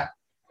wore. Yeah.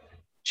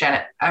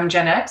 I'm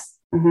Gen X.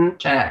 Mm-hmm.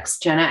 Gen X.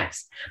 Gen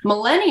X.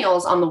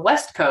 Millennials on the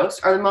West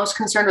Coast are the most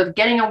concerned with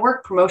getting a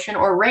work promotion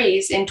or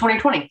raise in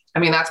 2020. I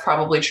mean, that's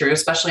probably true,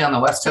 especially on the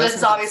West Coast. So this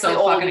is obviously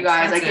old, you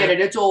guys. Expensive. I get it.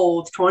 It's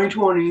old.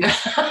 2020.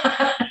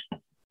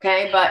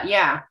 Okay, but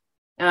yeah,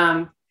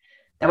 that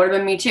would have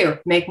been me too.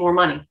 Make more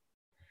money.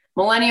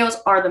 Millennials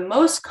are the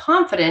most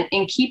confident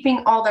in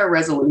keeping all their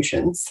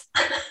resolutions.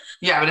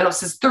 Yeah, but it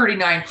says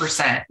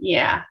 39%.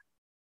 Yeah.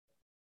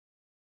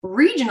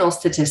 Regional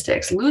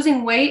statistics.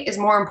 Losing weight is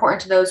more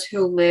important to those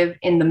who live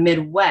in the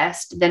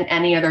Midwest than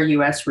any other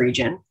U.S.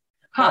 region.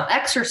 While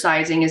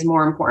exercising is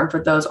more important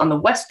for those on the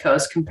West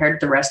Coast compared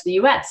to the rest of the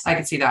U.S. I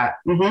can see that.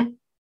 Mm-hmm.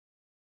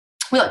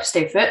 We like to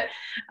stay fit.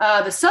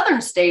 The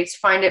southern states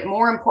find it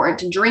more important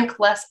to drink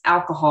less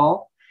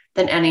alcohol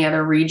than any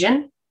other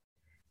region.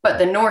 But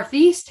the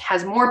Northeast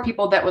has more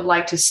people that would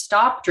like to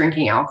stop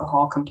drinking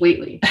alcohol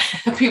completely.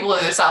 People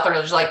in the South are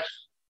just like,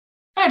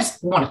 I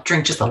just want to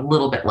drink just a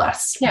little bit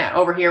less. Yeah,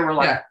 over here we're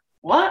like,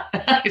 what?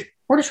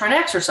 We're just trying to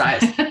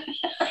exercise.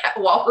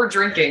 While we're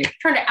drinking.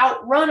 Trying to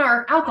outrun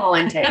our alcohol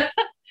intake.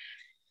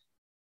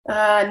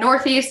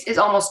 Northeast is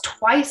almost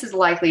twice as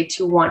likely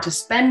to want to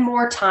spend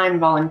more time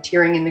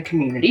volunteering in the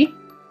community.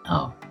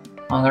 Oh,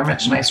 well, they're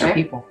much nicer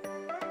people.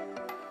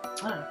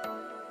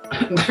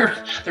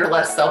 They're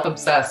less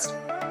self-obsessed.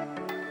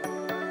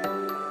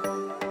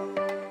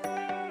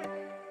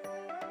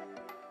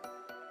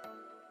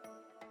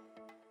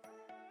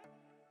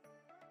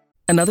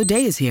 Another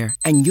day is here,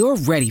 and you're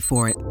ready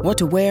for it. What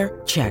to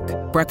wear? Check.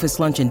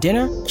 Breakfast, lunch, and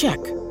dinner?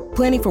 Check.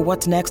 Planning for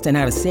what's next and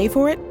how to save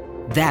for it?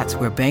 That's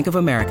where Bank of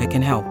America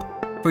can help.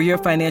 For your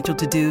financial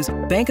to-dos,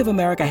 Bank of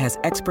America has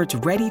experts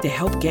ready to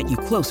help get you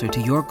closer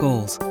to your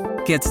goals.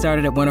 Get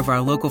started at one of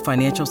our local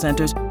financial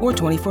centers or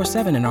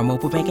 24/7 in our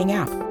mobile banking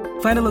app.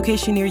 Find a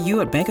location near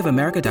you at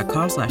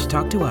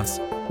bankofamerica.com/talktous.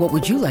 What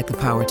would you like the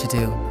power to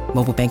do?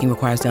 Mobile banking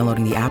requires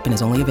downloading the app and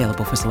is only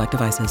available for select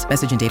devices.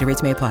 Message and data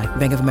rates may apply.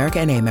 Bank of America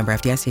N.A., member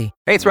FDIC.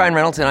 Hey, it's Ryan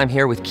Reynolds, and I'm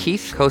here with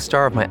Keith,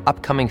 co-star of my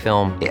upcoming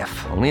film,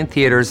 If, only in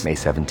theaters May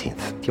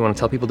 17th. Do you want to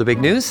tell people the big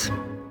news?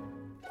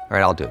 All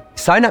right, I'll do it.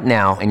 Sign up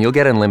now and you'll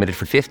get unlimited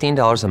for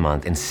 $15 a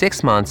month and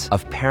 6 months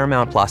of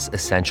Paramount Plus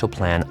Essential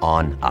Plan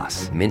on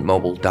us.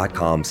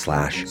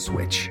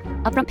 MintMobile.com/switch.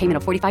 Upfront payment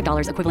of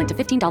 $45 equivalent to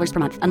 $15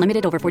 per month.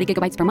 Unlimited over 40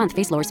 gigabytes per month.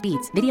 Face lower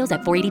speeds. Videos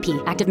at 480p.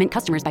 Active Mint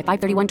customers by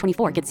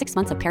 531.24 get 6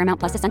 months of Paramount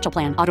Plus Essential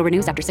Plan. Auto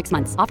renews after 6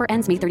 months. Offer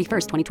ends May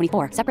 31st,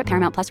 2024. Separate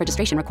Paramount Plus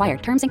registration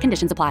required. Terms and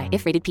conditions apply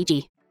if rated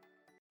PG.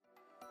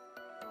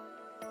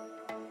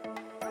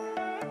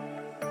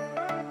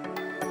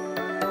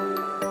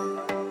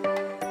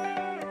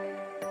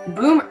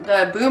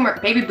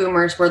 Baby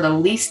boomers were the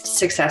least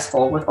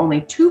successful, with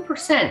only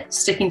 2%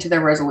 sticking to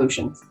their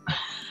resolutions.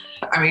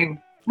 I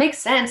mean, makes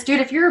sense, dude.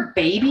 If you're a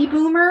baby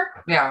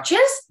boomer, yeah,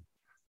 just,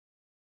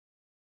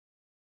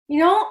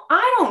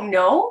 I don't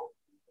know.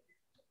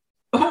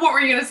 What were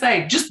you gonna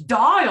say? Just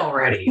die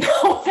already.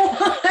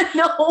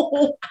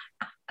 No.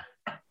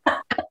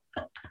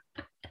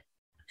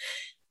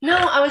 No,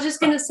 I was just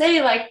gonna say,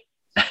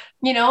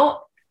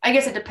 I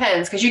guess it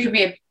depends, because you could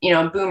be a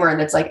boomer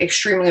that's like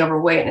extremely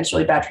overweight and it's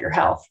really bad for your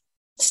health.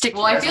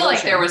 Well, I feel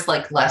like there was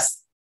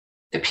less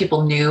that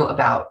people knew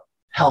about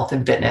health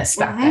and fitness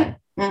back then.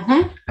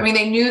 Mm-hmm. I mean,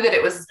 they knew that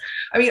it was,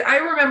 I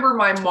remember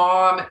my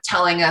mom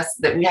telling us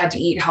that we had to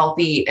eat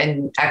healthy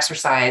and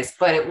exercise,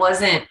 but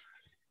there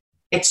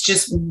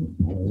just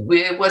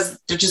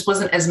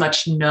wasn't as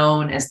much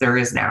known as there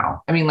is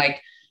now. I mean,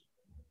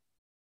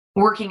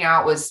 working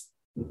out was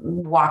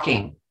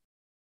walking.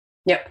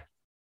 Yep.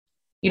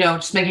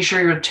 Just making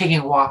sure you're taking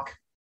a walk.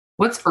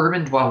 What's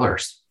urban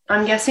dwellers?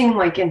 I'm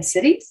guessing in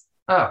cities.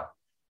 Oh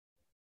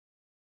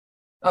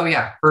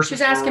yeah.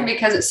 She's asking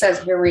because it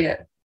says here, read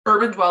it.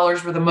 Urban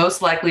dwellers were the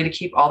most likely to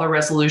keep all their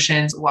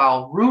resolutions,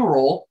 while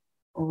rural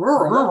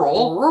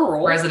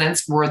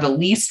residents were the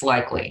least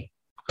likely.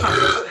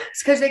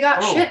 It's because they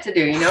got shit to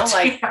do,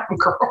 Damn,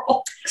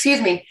 girl.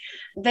 Excuse me.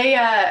 They,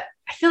 I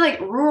feel like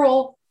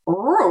rural.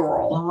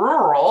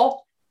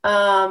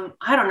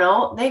 I don't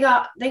know. They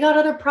got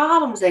other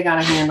problems they got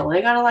to handle.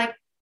 They got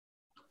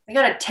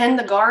to tend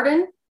the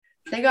garden.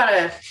 They got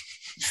to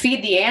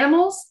feed the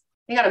animals.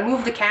 They got to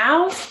move the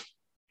cows.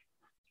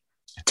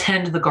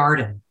 Tend the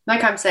garden.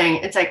 Like I'm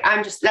saying, it's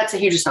that's a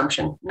huge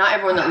assumption. Not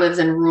everyone that lives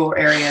in rural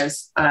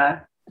areas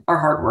are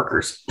hard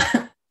workers.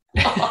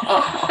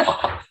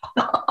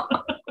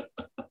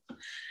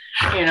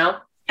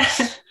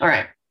 All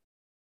right.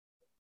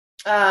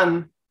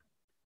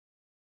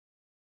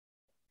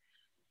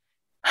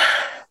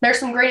 There's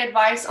some great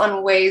advice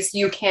on ways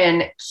you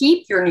can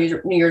keep your New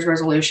Year's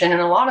resolution.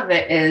 And a lot of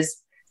it is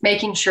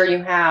making sure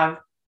you have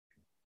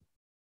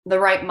the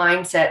right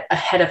mindset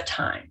ahead of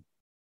time.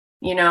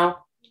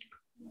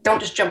 Don't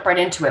just jump right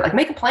into it.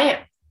 Make a plan.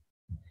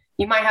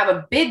 You might have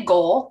a big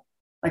goal,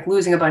 like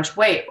losing a bunch of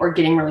weight or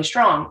getting really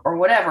strong or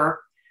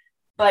whatever,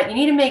 but you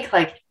need to make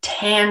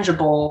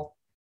tangible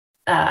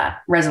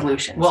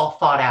resolutions. Well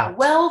thought out.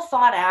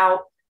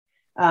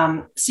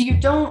 So you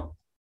don't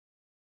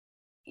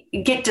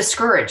get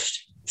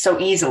discouraged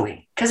so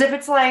easily. Because if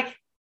it's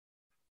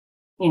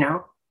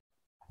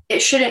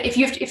it shouldn't,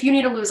 if you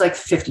need to lose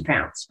 50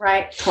 pounds,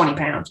 right? 20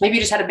 pounds, maybe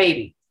you just had a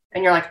baby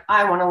and you're like,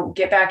 I want to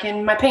get back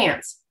in my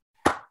pants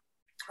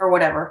or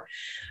whatever.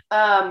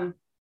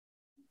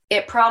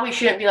 It probably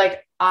shouldn't be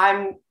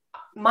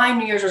my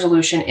New Year's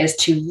resolution is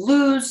to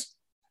lose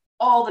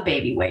all the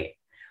baby weight.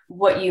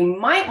 What you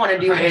might want to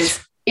do my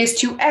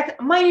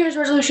New Year's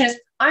resolution is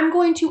I'm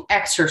going to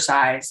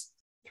exercise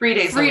 3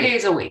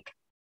 days a week.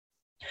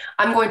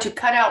 I'm going to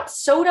cut out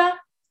soda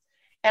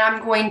and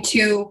I'm going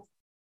to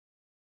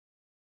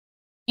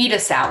eat a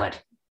salad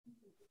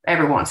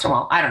every once in a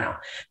while. I don't know,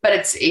 but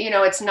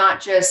it's not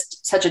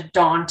just such a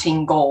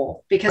daunting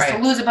goal, because to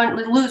lose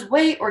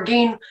weight or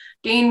gain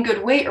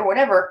good weight or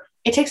whatever,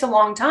 it takes a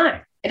long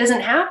time. It doesn't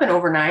happen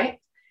overnight,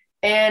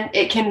 and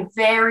it can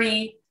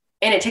vary,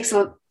 and it takes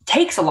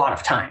a lot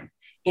of time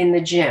in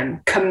the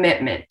gym,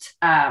 commitment,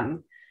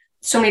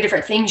 so many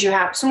different things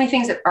so many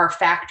things that are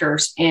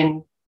factors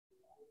in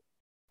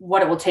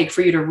what it will take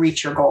for you to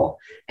reach your goal.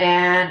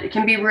 And it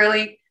can be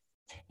really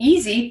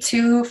easy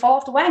to fall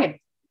off the wagon.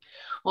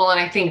 Well, and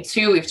I think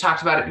too, we've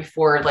talked about it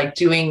before, like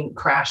doing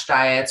crash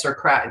diets or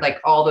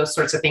like all those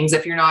sorts of things.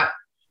 If you're not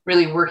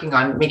really working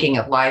on making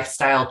a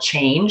lifestyle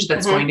change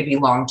that's going to be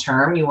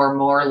long-term, you are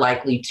more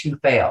likely to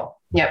fail.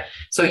 Yep.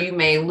 So you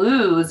may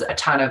lose a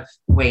ton of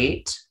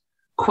weight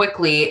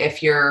quickly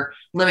if you're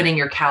limiting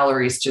your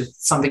calories to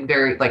something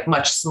very like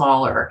much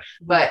smaller.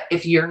 But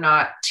if you're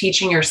not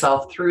teaching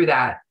yourself through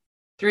that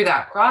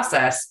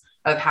process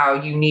of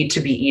how you need to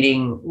be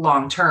eating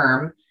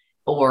long-term,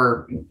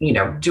 or, you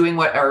know, doing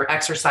what, or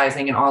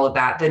exercising and all of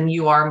that, then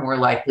you are more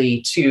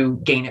likely to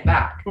gain it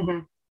back.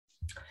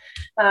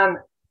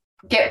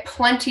 Get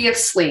plenty of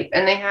sleep.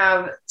 And they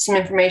have some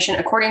information.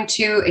 According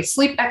to a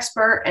sleep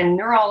expert and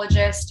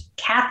neurologist,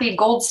 Kathy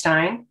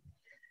Goldstein,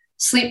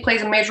 sleep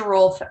plays a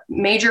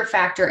major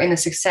factor in the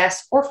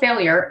success or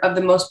failure of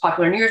the most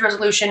popular New Year's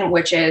resolution,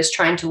 which is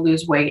trying to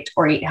lose weight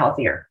or eat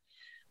healthier.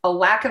 A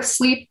lack of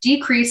sleep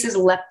decreases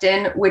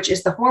leptin, which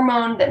is the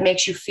hormone that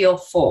makes you feel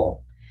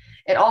full.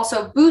 It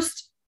also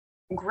boosts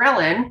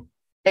ghrelin,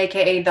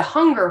 aka the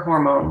hunger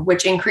hormone,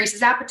 which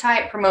increases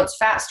appetite, promotes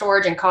fat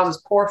storage, and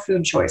causes poor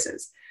food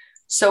choices.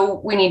 So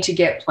we need to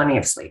get plenty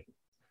of sleep.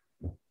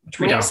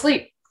 We need to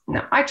sleep.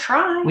 No, I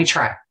try. We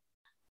try.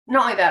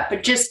 Not only that,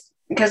 but just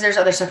because there's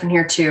other stuff in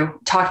here too,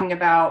 talking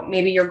about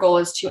maybe your goal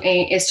is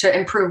to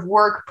improve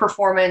work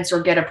performance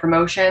or get a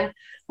promotion.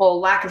 Well, a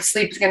lack of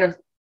sleep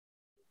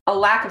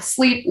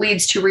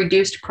leads to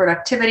reduced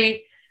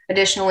productivity.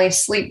 Additionally,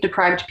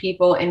 sleep-deprived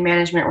people in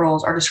management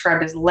roles are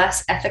described as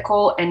less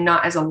ethical and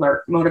not as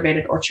alert,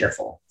 motivated, or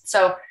cheerful.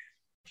 So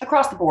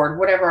across the board,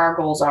 whatever our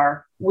goals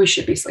are, we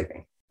should be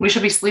sleeping. We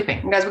should be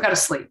sleeping. Guys, we got to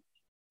sleep.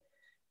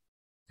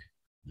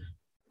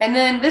 And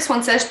then this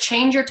one says,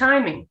 change your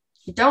timing.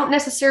 Don't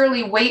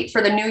necessarily wait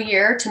for the new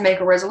year to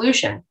make a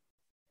resolution.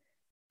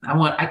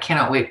 I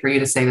cannot wait for you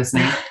to say this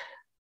name.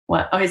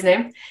 What? Oh, his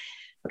name?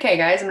 Okay,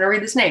 guys, I'm going to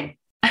read this name.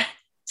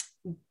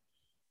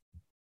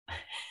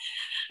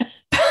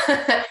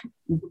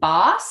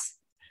 Bass?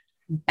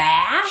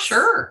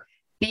 Sure.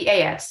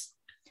 B-A-S.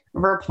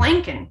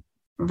 Verplanken.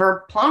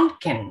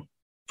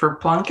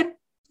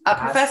 A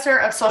professor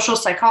of social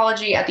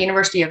psychology at the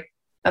University of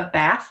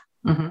Bath,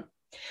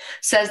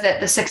 says that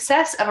the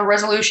success of a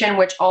resolution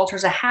which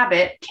alters a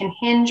habit can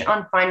hinge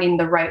on finding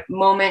the right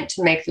moment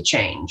to make the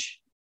change.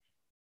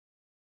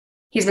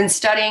 He's been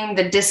studying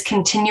the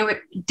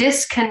discontinuity.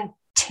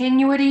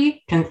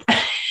 Can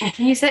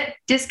you say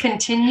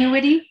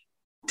discontinuity?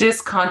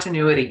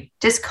 Discontinuity.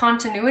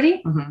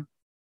 Mm-hmm.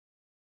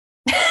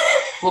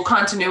 Well,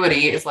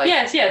 continuity is like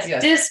yes.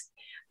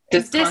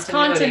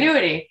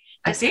 Discontinuity.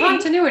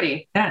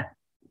 Discontinuity. Yeah.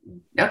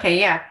 Okay.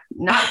 Yeah.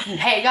 Not.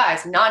 Hey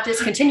guys, not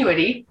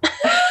discontinuity.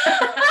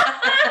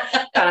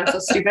 God, I'm so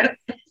stupid.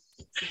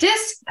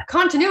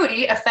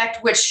 Discontinuity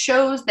effect, which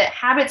shows that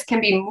habits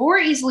can be more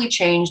easily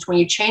changed when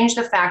you change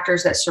the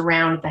factors that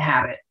surround the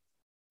habit.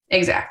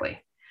 Exactly.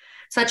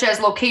 Such as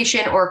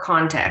location or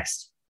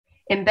context.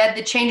 Embed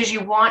the changes you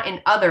want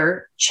in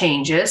other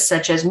changes,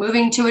 such as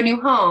moving to a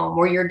new home,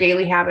 or your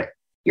daily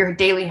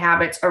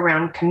habits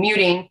around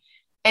commuting,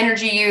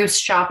 energy use,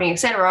 shopping,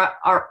 etc.,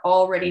 are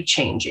already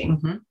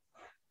changing.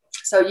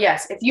 So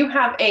yes, if you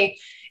have a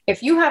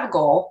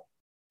goal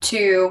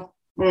to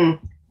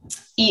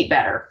eat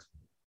better,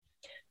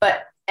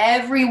 but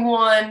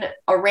everyone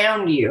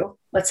around you,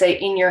 let's say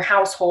in your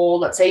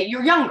household, let's say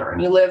you're younger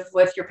and you live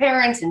with your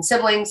parents and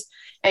siblings,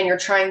 and you're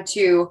trying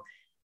to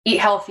eat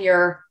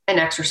healthier and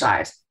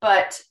exercise,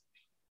 but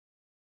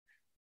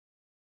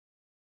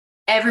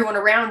everyone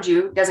around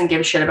you doesn't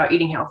give a shit about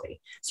eating healthy.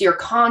 So you're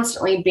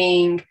constantly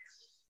being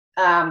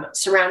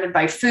surrounded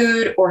by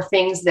food or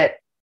things that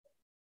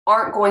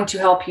aren't going to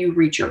help you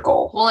reach your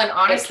goal. Well, and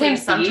honestly,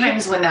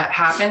 sometimes when that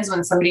happens,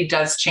 when somebody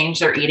does change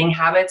their eating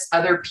habits,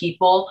 other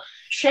people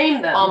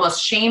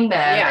almost shame them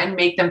and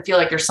make them feel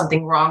like there's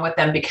something wrong with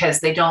them because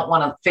they don't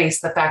want to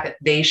face the fact that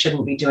they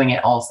shouldn't be doing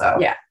it also.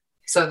 Yeah.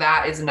 So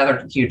that is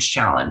another huge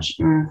challenge.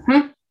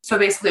 So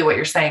basically what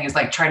you're saying is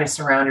like try to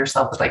surround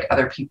yourself with like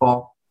other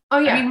people. Oh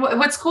yeah. I mean,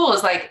 what's cool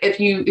is like, if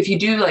you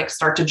do like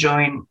start to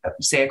join,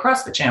 say, a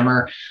CrossFit gym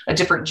or a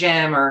different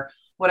gym or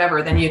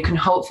whatever, then you can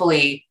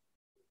hopefully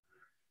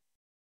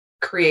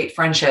create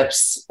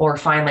friendships or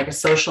find like a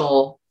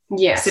social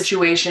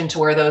situation to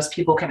where those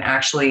people can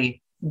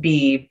actually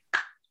be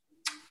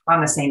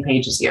on the same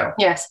page as you.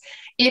 Yes.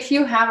 If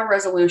you have a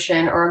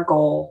resolution or a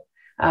goal,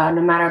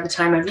 no matter the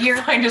time of year,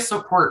 find a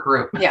support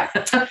group. Yeah.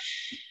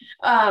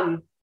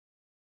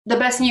 The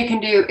best thing you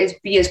can do is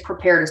be as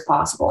prepared as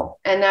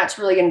possible. And that's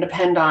really going to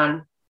depend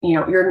on,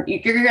 you're going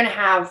to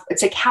have,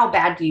 it's like, how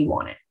bad do you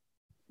want it?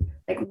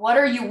 Like, what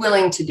are you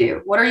willing to do?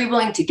 What are you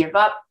willing to give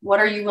up? What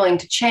are you willing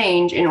to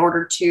change in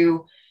order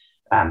to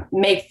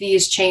make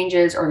these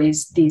changes, or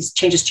these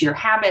changes to your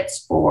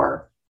habits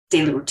or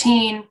daily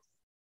routine,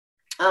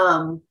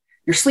 your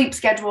sleep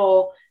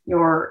schedule,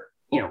 your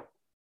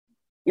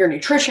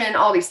nutrition,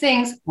 all these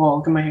things. Well,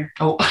 look at my hair.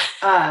 Oh,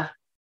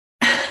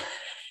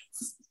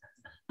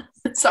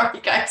 sorry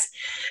guys.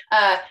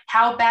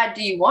 How bad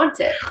do you want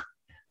it?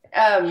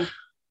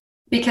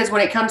 Because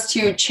when it comes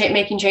to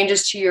making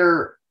changes to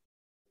your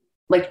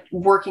like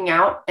working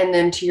out and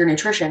then to your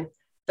nutrition,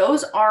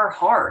 those are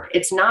hard.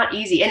 It's not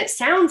easy. And it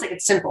sounds like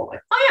it's simple.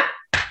 Like, oh yeah,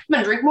 I'm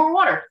going to drink more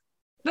water.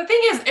 The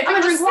thing is, if it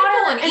was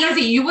simple and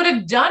easy, you would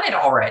have done it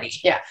already.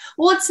 Yeah.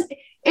 Well,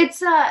 it's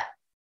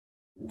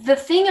the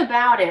thing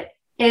about it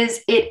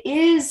is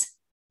in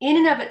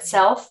and of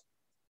itself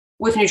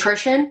with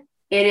nutrition,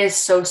 it is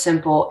so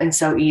simple and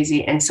so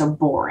easy and so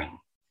boring.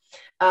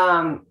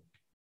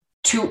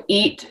 To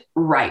eat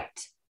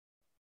right,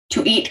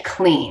 to eat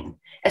clean,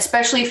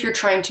 especially if you're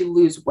trying to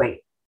lose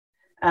weight.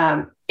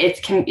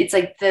 It's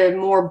like the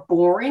more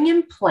boring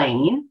and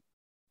plain,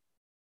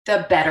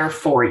 the better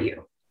for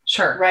you.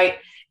 Sure. Right.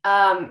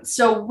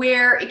 So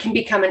where it can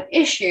become an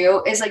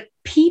issue is like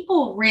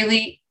people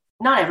really,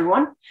 not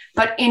everyone,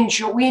 but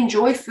we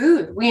enjoy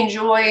food. We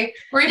enjoy,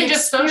 or even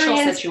just social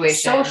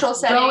situations, social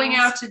settings, going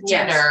out to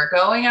dinner,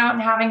 going out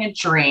and having a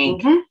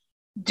drink,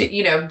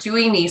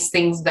 doing these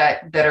things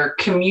that are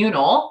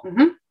communal,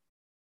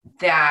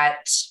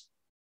 that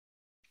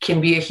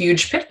can be a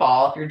huge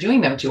pitfall if you're doing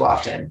them too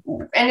often.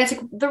 And it's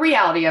the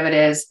reality of it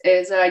is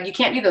you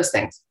can't do those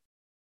things.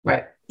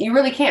 Right. You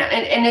really can't.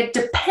 And it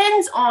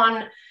depends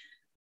on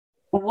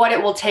what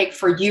it will take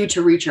for you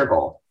to reach your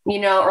goal,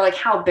 or like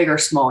how big or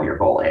small your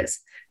goal is.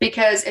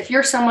 Because if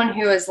you're someone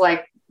who is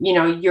like,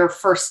 your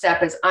first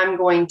step is I'm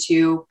going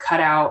to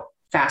cut out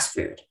fast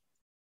food.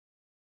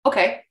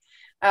 Okay.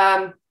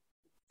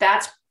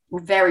 That's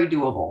very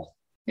doable.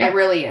 Yeah. It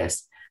really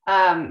is.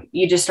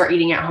 You just start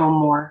eating at home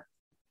more.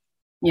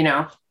 You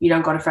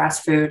don't go to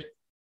fast food,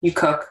 you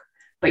cook,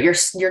 but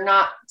you're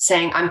not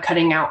saying I'm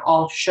cutting out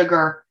all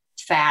sugar,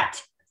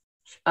 fat,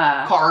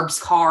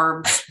 carbs.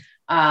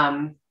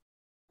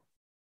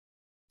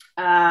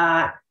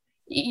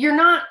 You're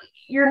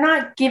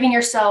not giving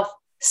yourself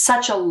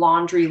such a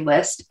laundry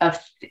list of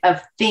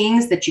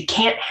things that you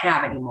can't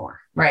have anymore.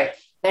 Right.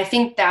 And I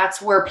think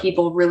that's where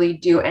people really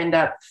do end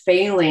up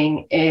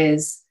failing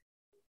is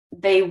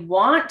they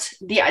want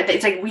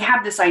it's like we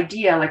have this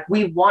idea, like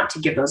we want to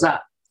give those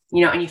up,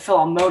 and you feel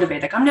all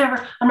motivated. Like I'm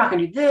not going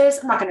to do this.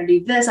 I'm not going to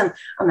do this. I'm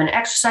going to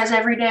exercise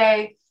every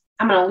day.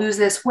 I'm going to lose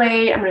this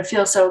weight. I'm going to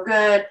feel so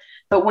good.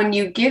 But when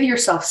you give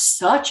yourself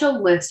such a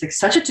list, like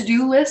such a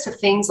to-do list of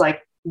things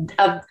like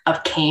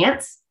of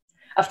can'ts,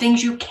 of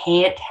things you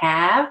can't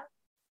have,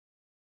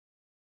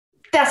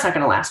 that's not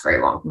going to last very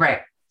long.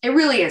 Right. It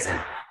really isn't.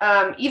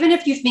 Even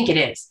if you think it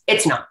is,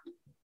 it's not.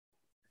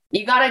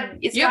 You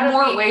have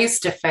more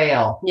ways to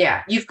fail.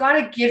 Yeah. You've got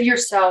to give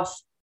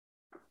yourself,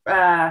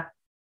 it's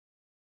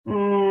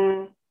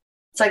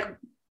like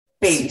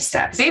baby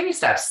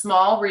steps,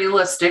 small,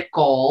 realistic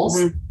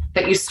goals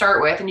that you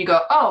start with and you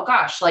go, oh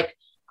gosh, like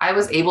I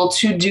was able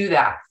to do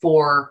that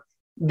for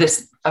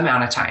this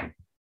amount of time.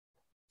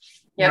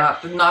 Yeah.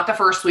 Not the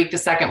first week, the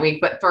second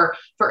week, but for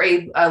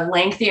a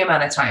lengthy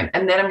amount of time.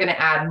 And then I'm going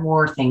to add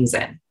more things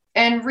in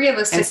and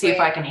realistically and see if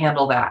I can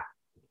handle that.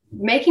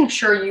 Making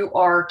sure you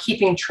are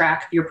keeping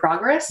track of your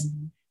progress.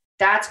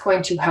 That's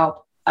going to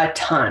help a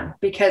ton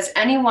because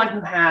anyone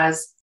who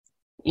has,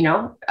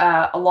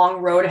 a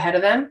long road ahead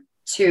of them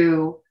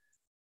to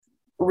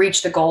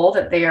reach the goal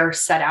that they are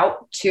set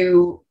out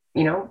to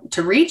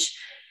reach,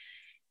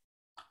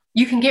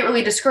 you can get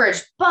really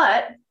discouraged.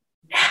 But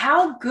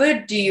how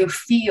good do you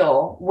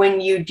feel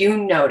when you do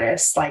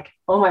notice like,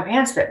 oh, my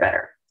pants fit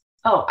better.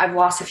 Oh, I've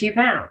lost a few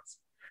pounds.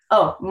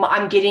 Oh,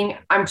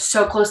 I'm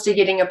so close to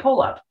getting a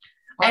pull-up.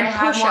 And I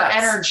have more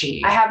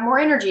energy. I have more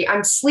energy.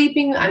 I'm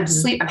sleeping. I'm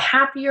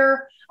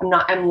happier.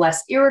 I'm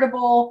less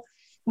irritable.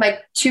 Like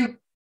to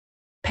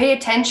pay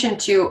attention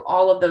to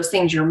all of those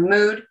things, your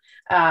mood,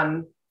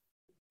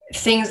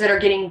 things that are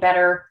getting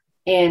better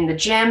in the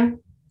gym.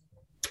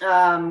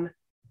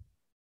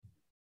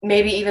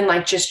 Maybe even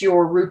like just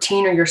your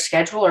routine or your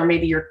schedule, or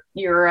maybe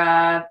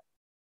you're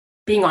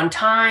being on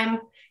time,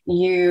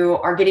 you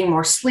are getting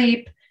more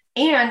sleep,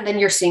 and then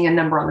you're seeing a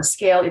number on the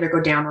scale, either go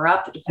down or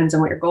up. It depends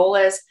on what your goal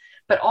is.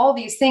 But all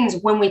these things,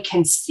 when we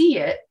can see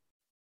it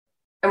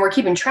and we're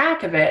keeping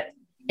track of it,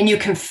 and you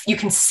can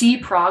see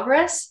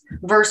progress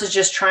versus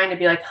just trying to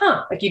be like,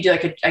 like you do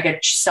like a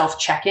self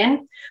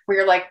check-in where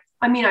you're like,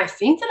 I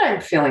think that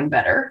I'm feeling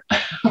better.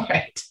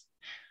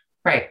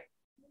 Right.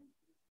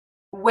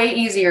 Way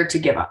easier to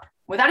give up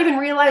without even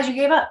realizing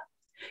you gave up.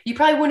 You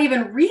probably wouldn't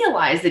even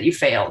realize that you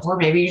failed. Or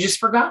maybe you just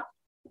forgot.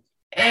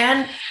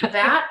 And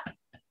that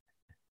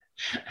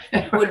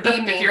would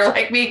be me. If you're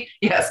like me,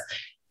 yes.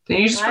 Then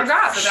you just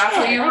forgot that that's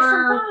what you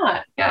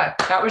were. Yeah,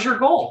 that was your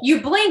goal. You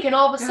blink and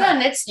all of a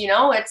sudden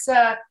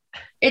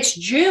it's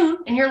June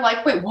and you're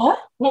like, wait, what?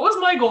 What was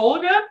my goal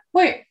again?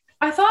 Wait,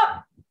 I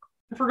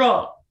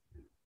forgot.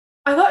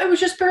 I thought it was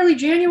just barely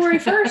January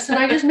 1st and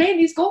I just made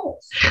these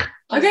goals.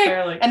 Okay.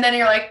 Barely. And then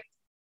you're like,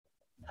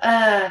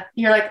 oh,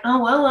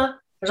 well,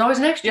 there's always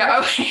next year.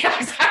 Yeah,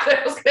 exactly.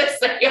 I was going to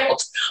say,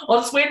 I'll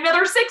just wait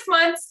another 6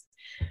 months.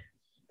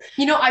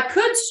 I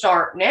could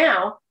start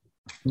now.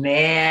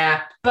 Nah.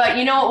 But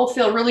it will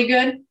feel really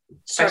good?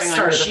 Starting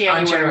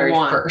on January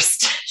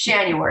 1st.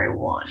 January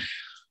 1.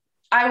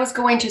 I was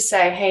going to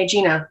say, hey,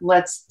 Gina,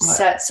 let's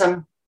set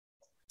some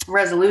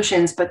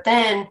resolutions. But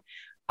then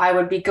I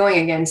would be going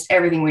against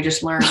everything we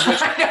just learned.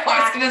 Which I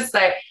was going to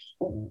say,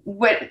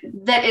 what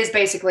that is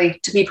basically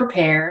to be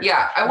prepared.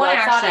 yeah, I want to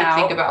Well thought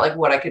actually think out. about like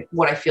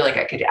what I feel like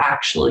I could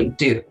actually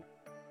do.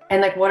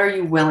 And like, what are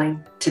you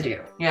willing to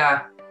do?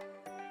 Yeah.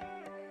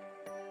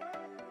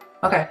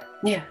 Okay.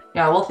 Yeah.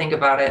 Yeah, we'll think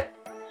about it.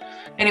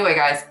 Anyway,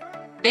 guys,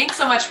 thanks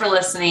so much for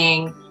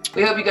listening.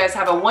 We hope you guys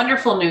have a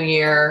wonderful new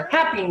year.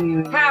 Happy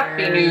New Year.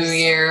 Happy New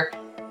Year.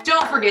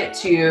 Don't forget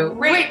to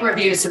rate,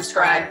 review,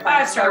 subscribe,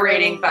 5-star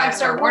rating,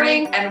 5-star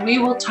warning, and we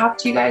will talk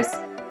to you guys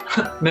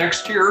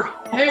next year.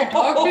 Hey,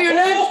 talk to you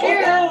next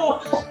year.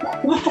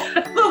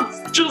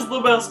 That's just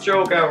the best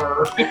joke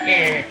ever. All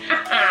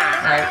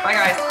right, bye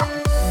guys.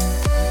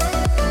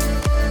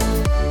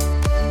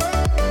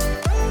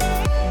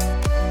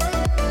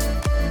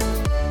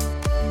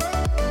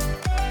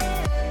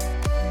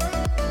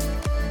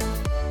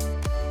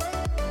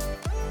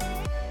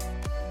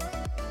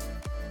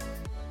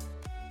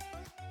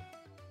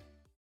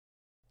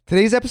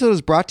 Today's episode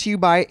is brought to you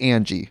by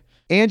Angie.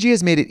 Angie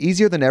has made it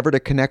easier than ever to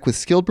connect with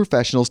skilled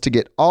professionals to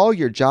get all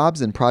your jobs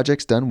and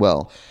projects done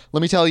well.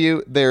 Let me tell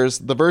you, there's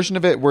the version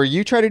of it where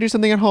you try to do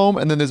something at home,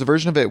 and then there's a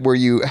version of it where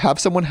you have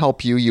someone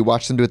help you, you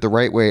watch them do it the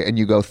right way, and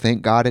you go,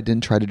 thank God I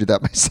didn't try to do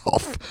that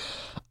myself.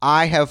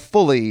 I have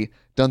fully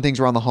done things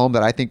around the home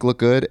that I think look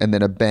good, and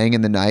then a bang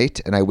in the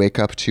night, and I wake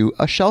up to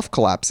a shelf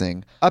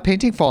collapsing, a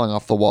painting falling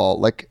off the wall.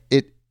 Like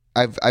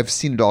I've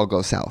seen it all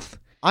go south.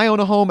 I own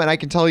a home, and I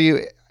can tell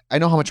you, I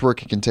know how much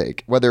work it can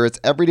take. Whether it's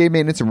everyday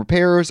maintenance and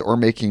repairs or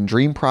making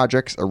dream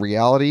projects a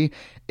reality,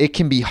 it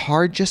can be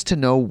hard just to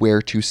know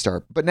where to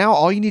start. But now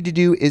all you need to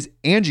do is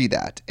Angie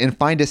that and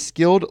find a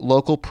skilled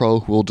local pro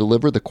who will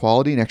deliver the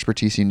quality and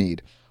expertise you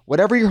need.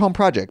 Whatever your home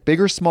project,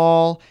 big or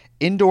small,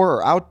 indoor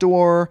or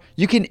outdoor,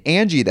 you can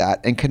Angie that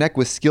and connect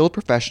with skilled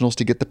professionals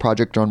to get the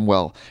project done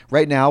well.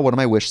 Right now, one of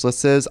my wish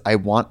lists is I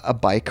want a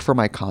bike for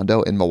my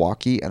condo in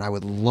Milwaukee, and I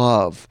would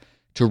love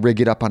to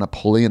rig it up on a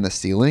pulley in the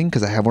ceiling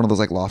because I have one of those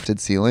like lofted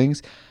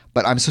ceilings,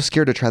 but I'm so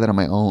scared to try that on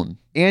my own.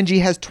 Angie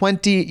has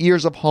 20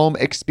 years of home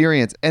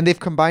experience, and they've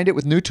combined it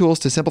with new tools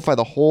to simplify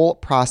the whole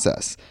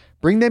process.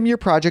 Bring them your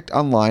project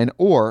online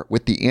or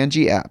with the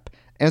Angie app.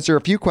 Answer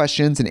a few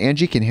questions and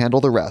Angie can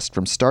handle the rest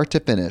from start to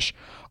finish,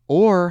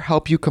 or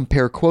help you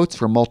compare quotes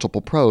from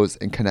multiple pros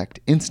and connect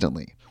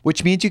instantly,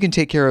 which means you can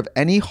take care of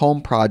any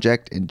home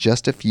project in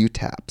just a few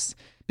taps.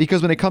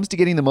 Because when it comes to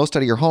getting the most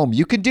out of your home,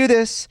 you can do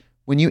this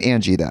when you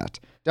Angie that.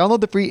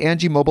 Download the free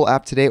Angie mobile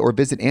app today or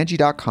visit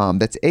Angie.com.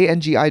 That's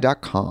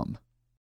ANGI.com.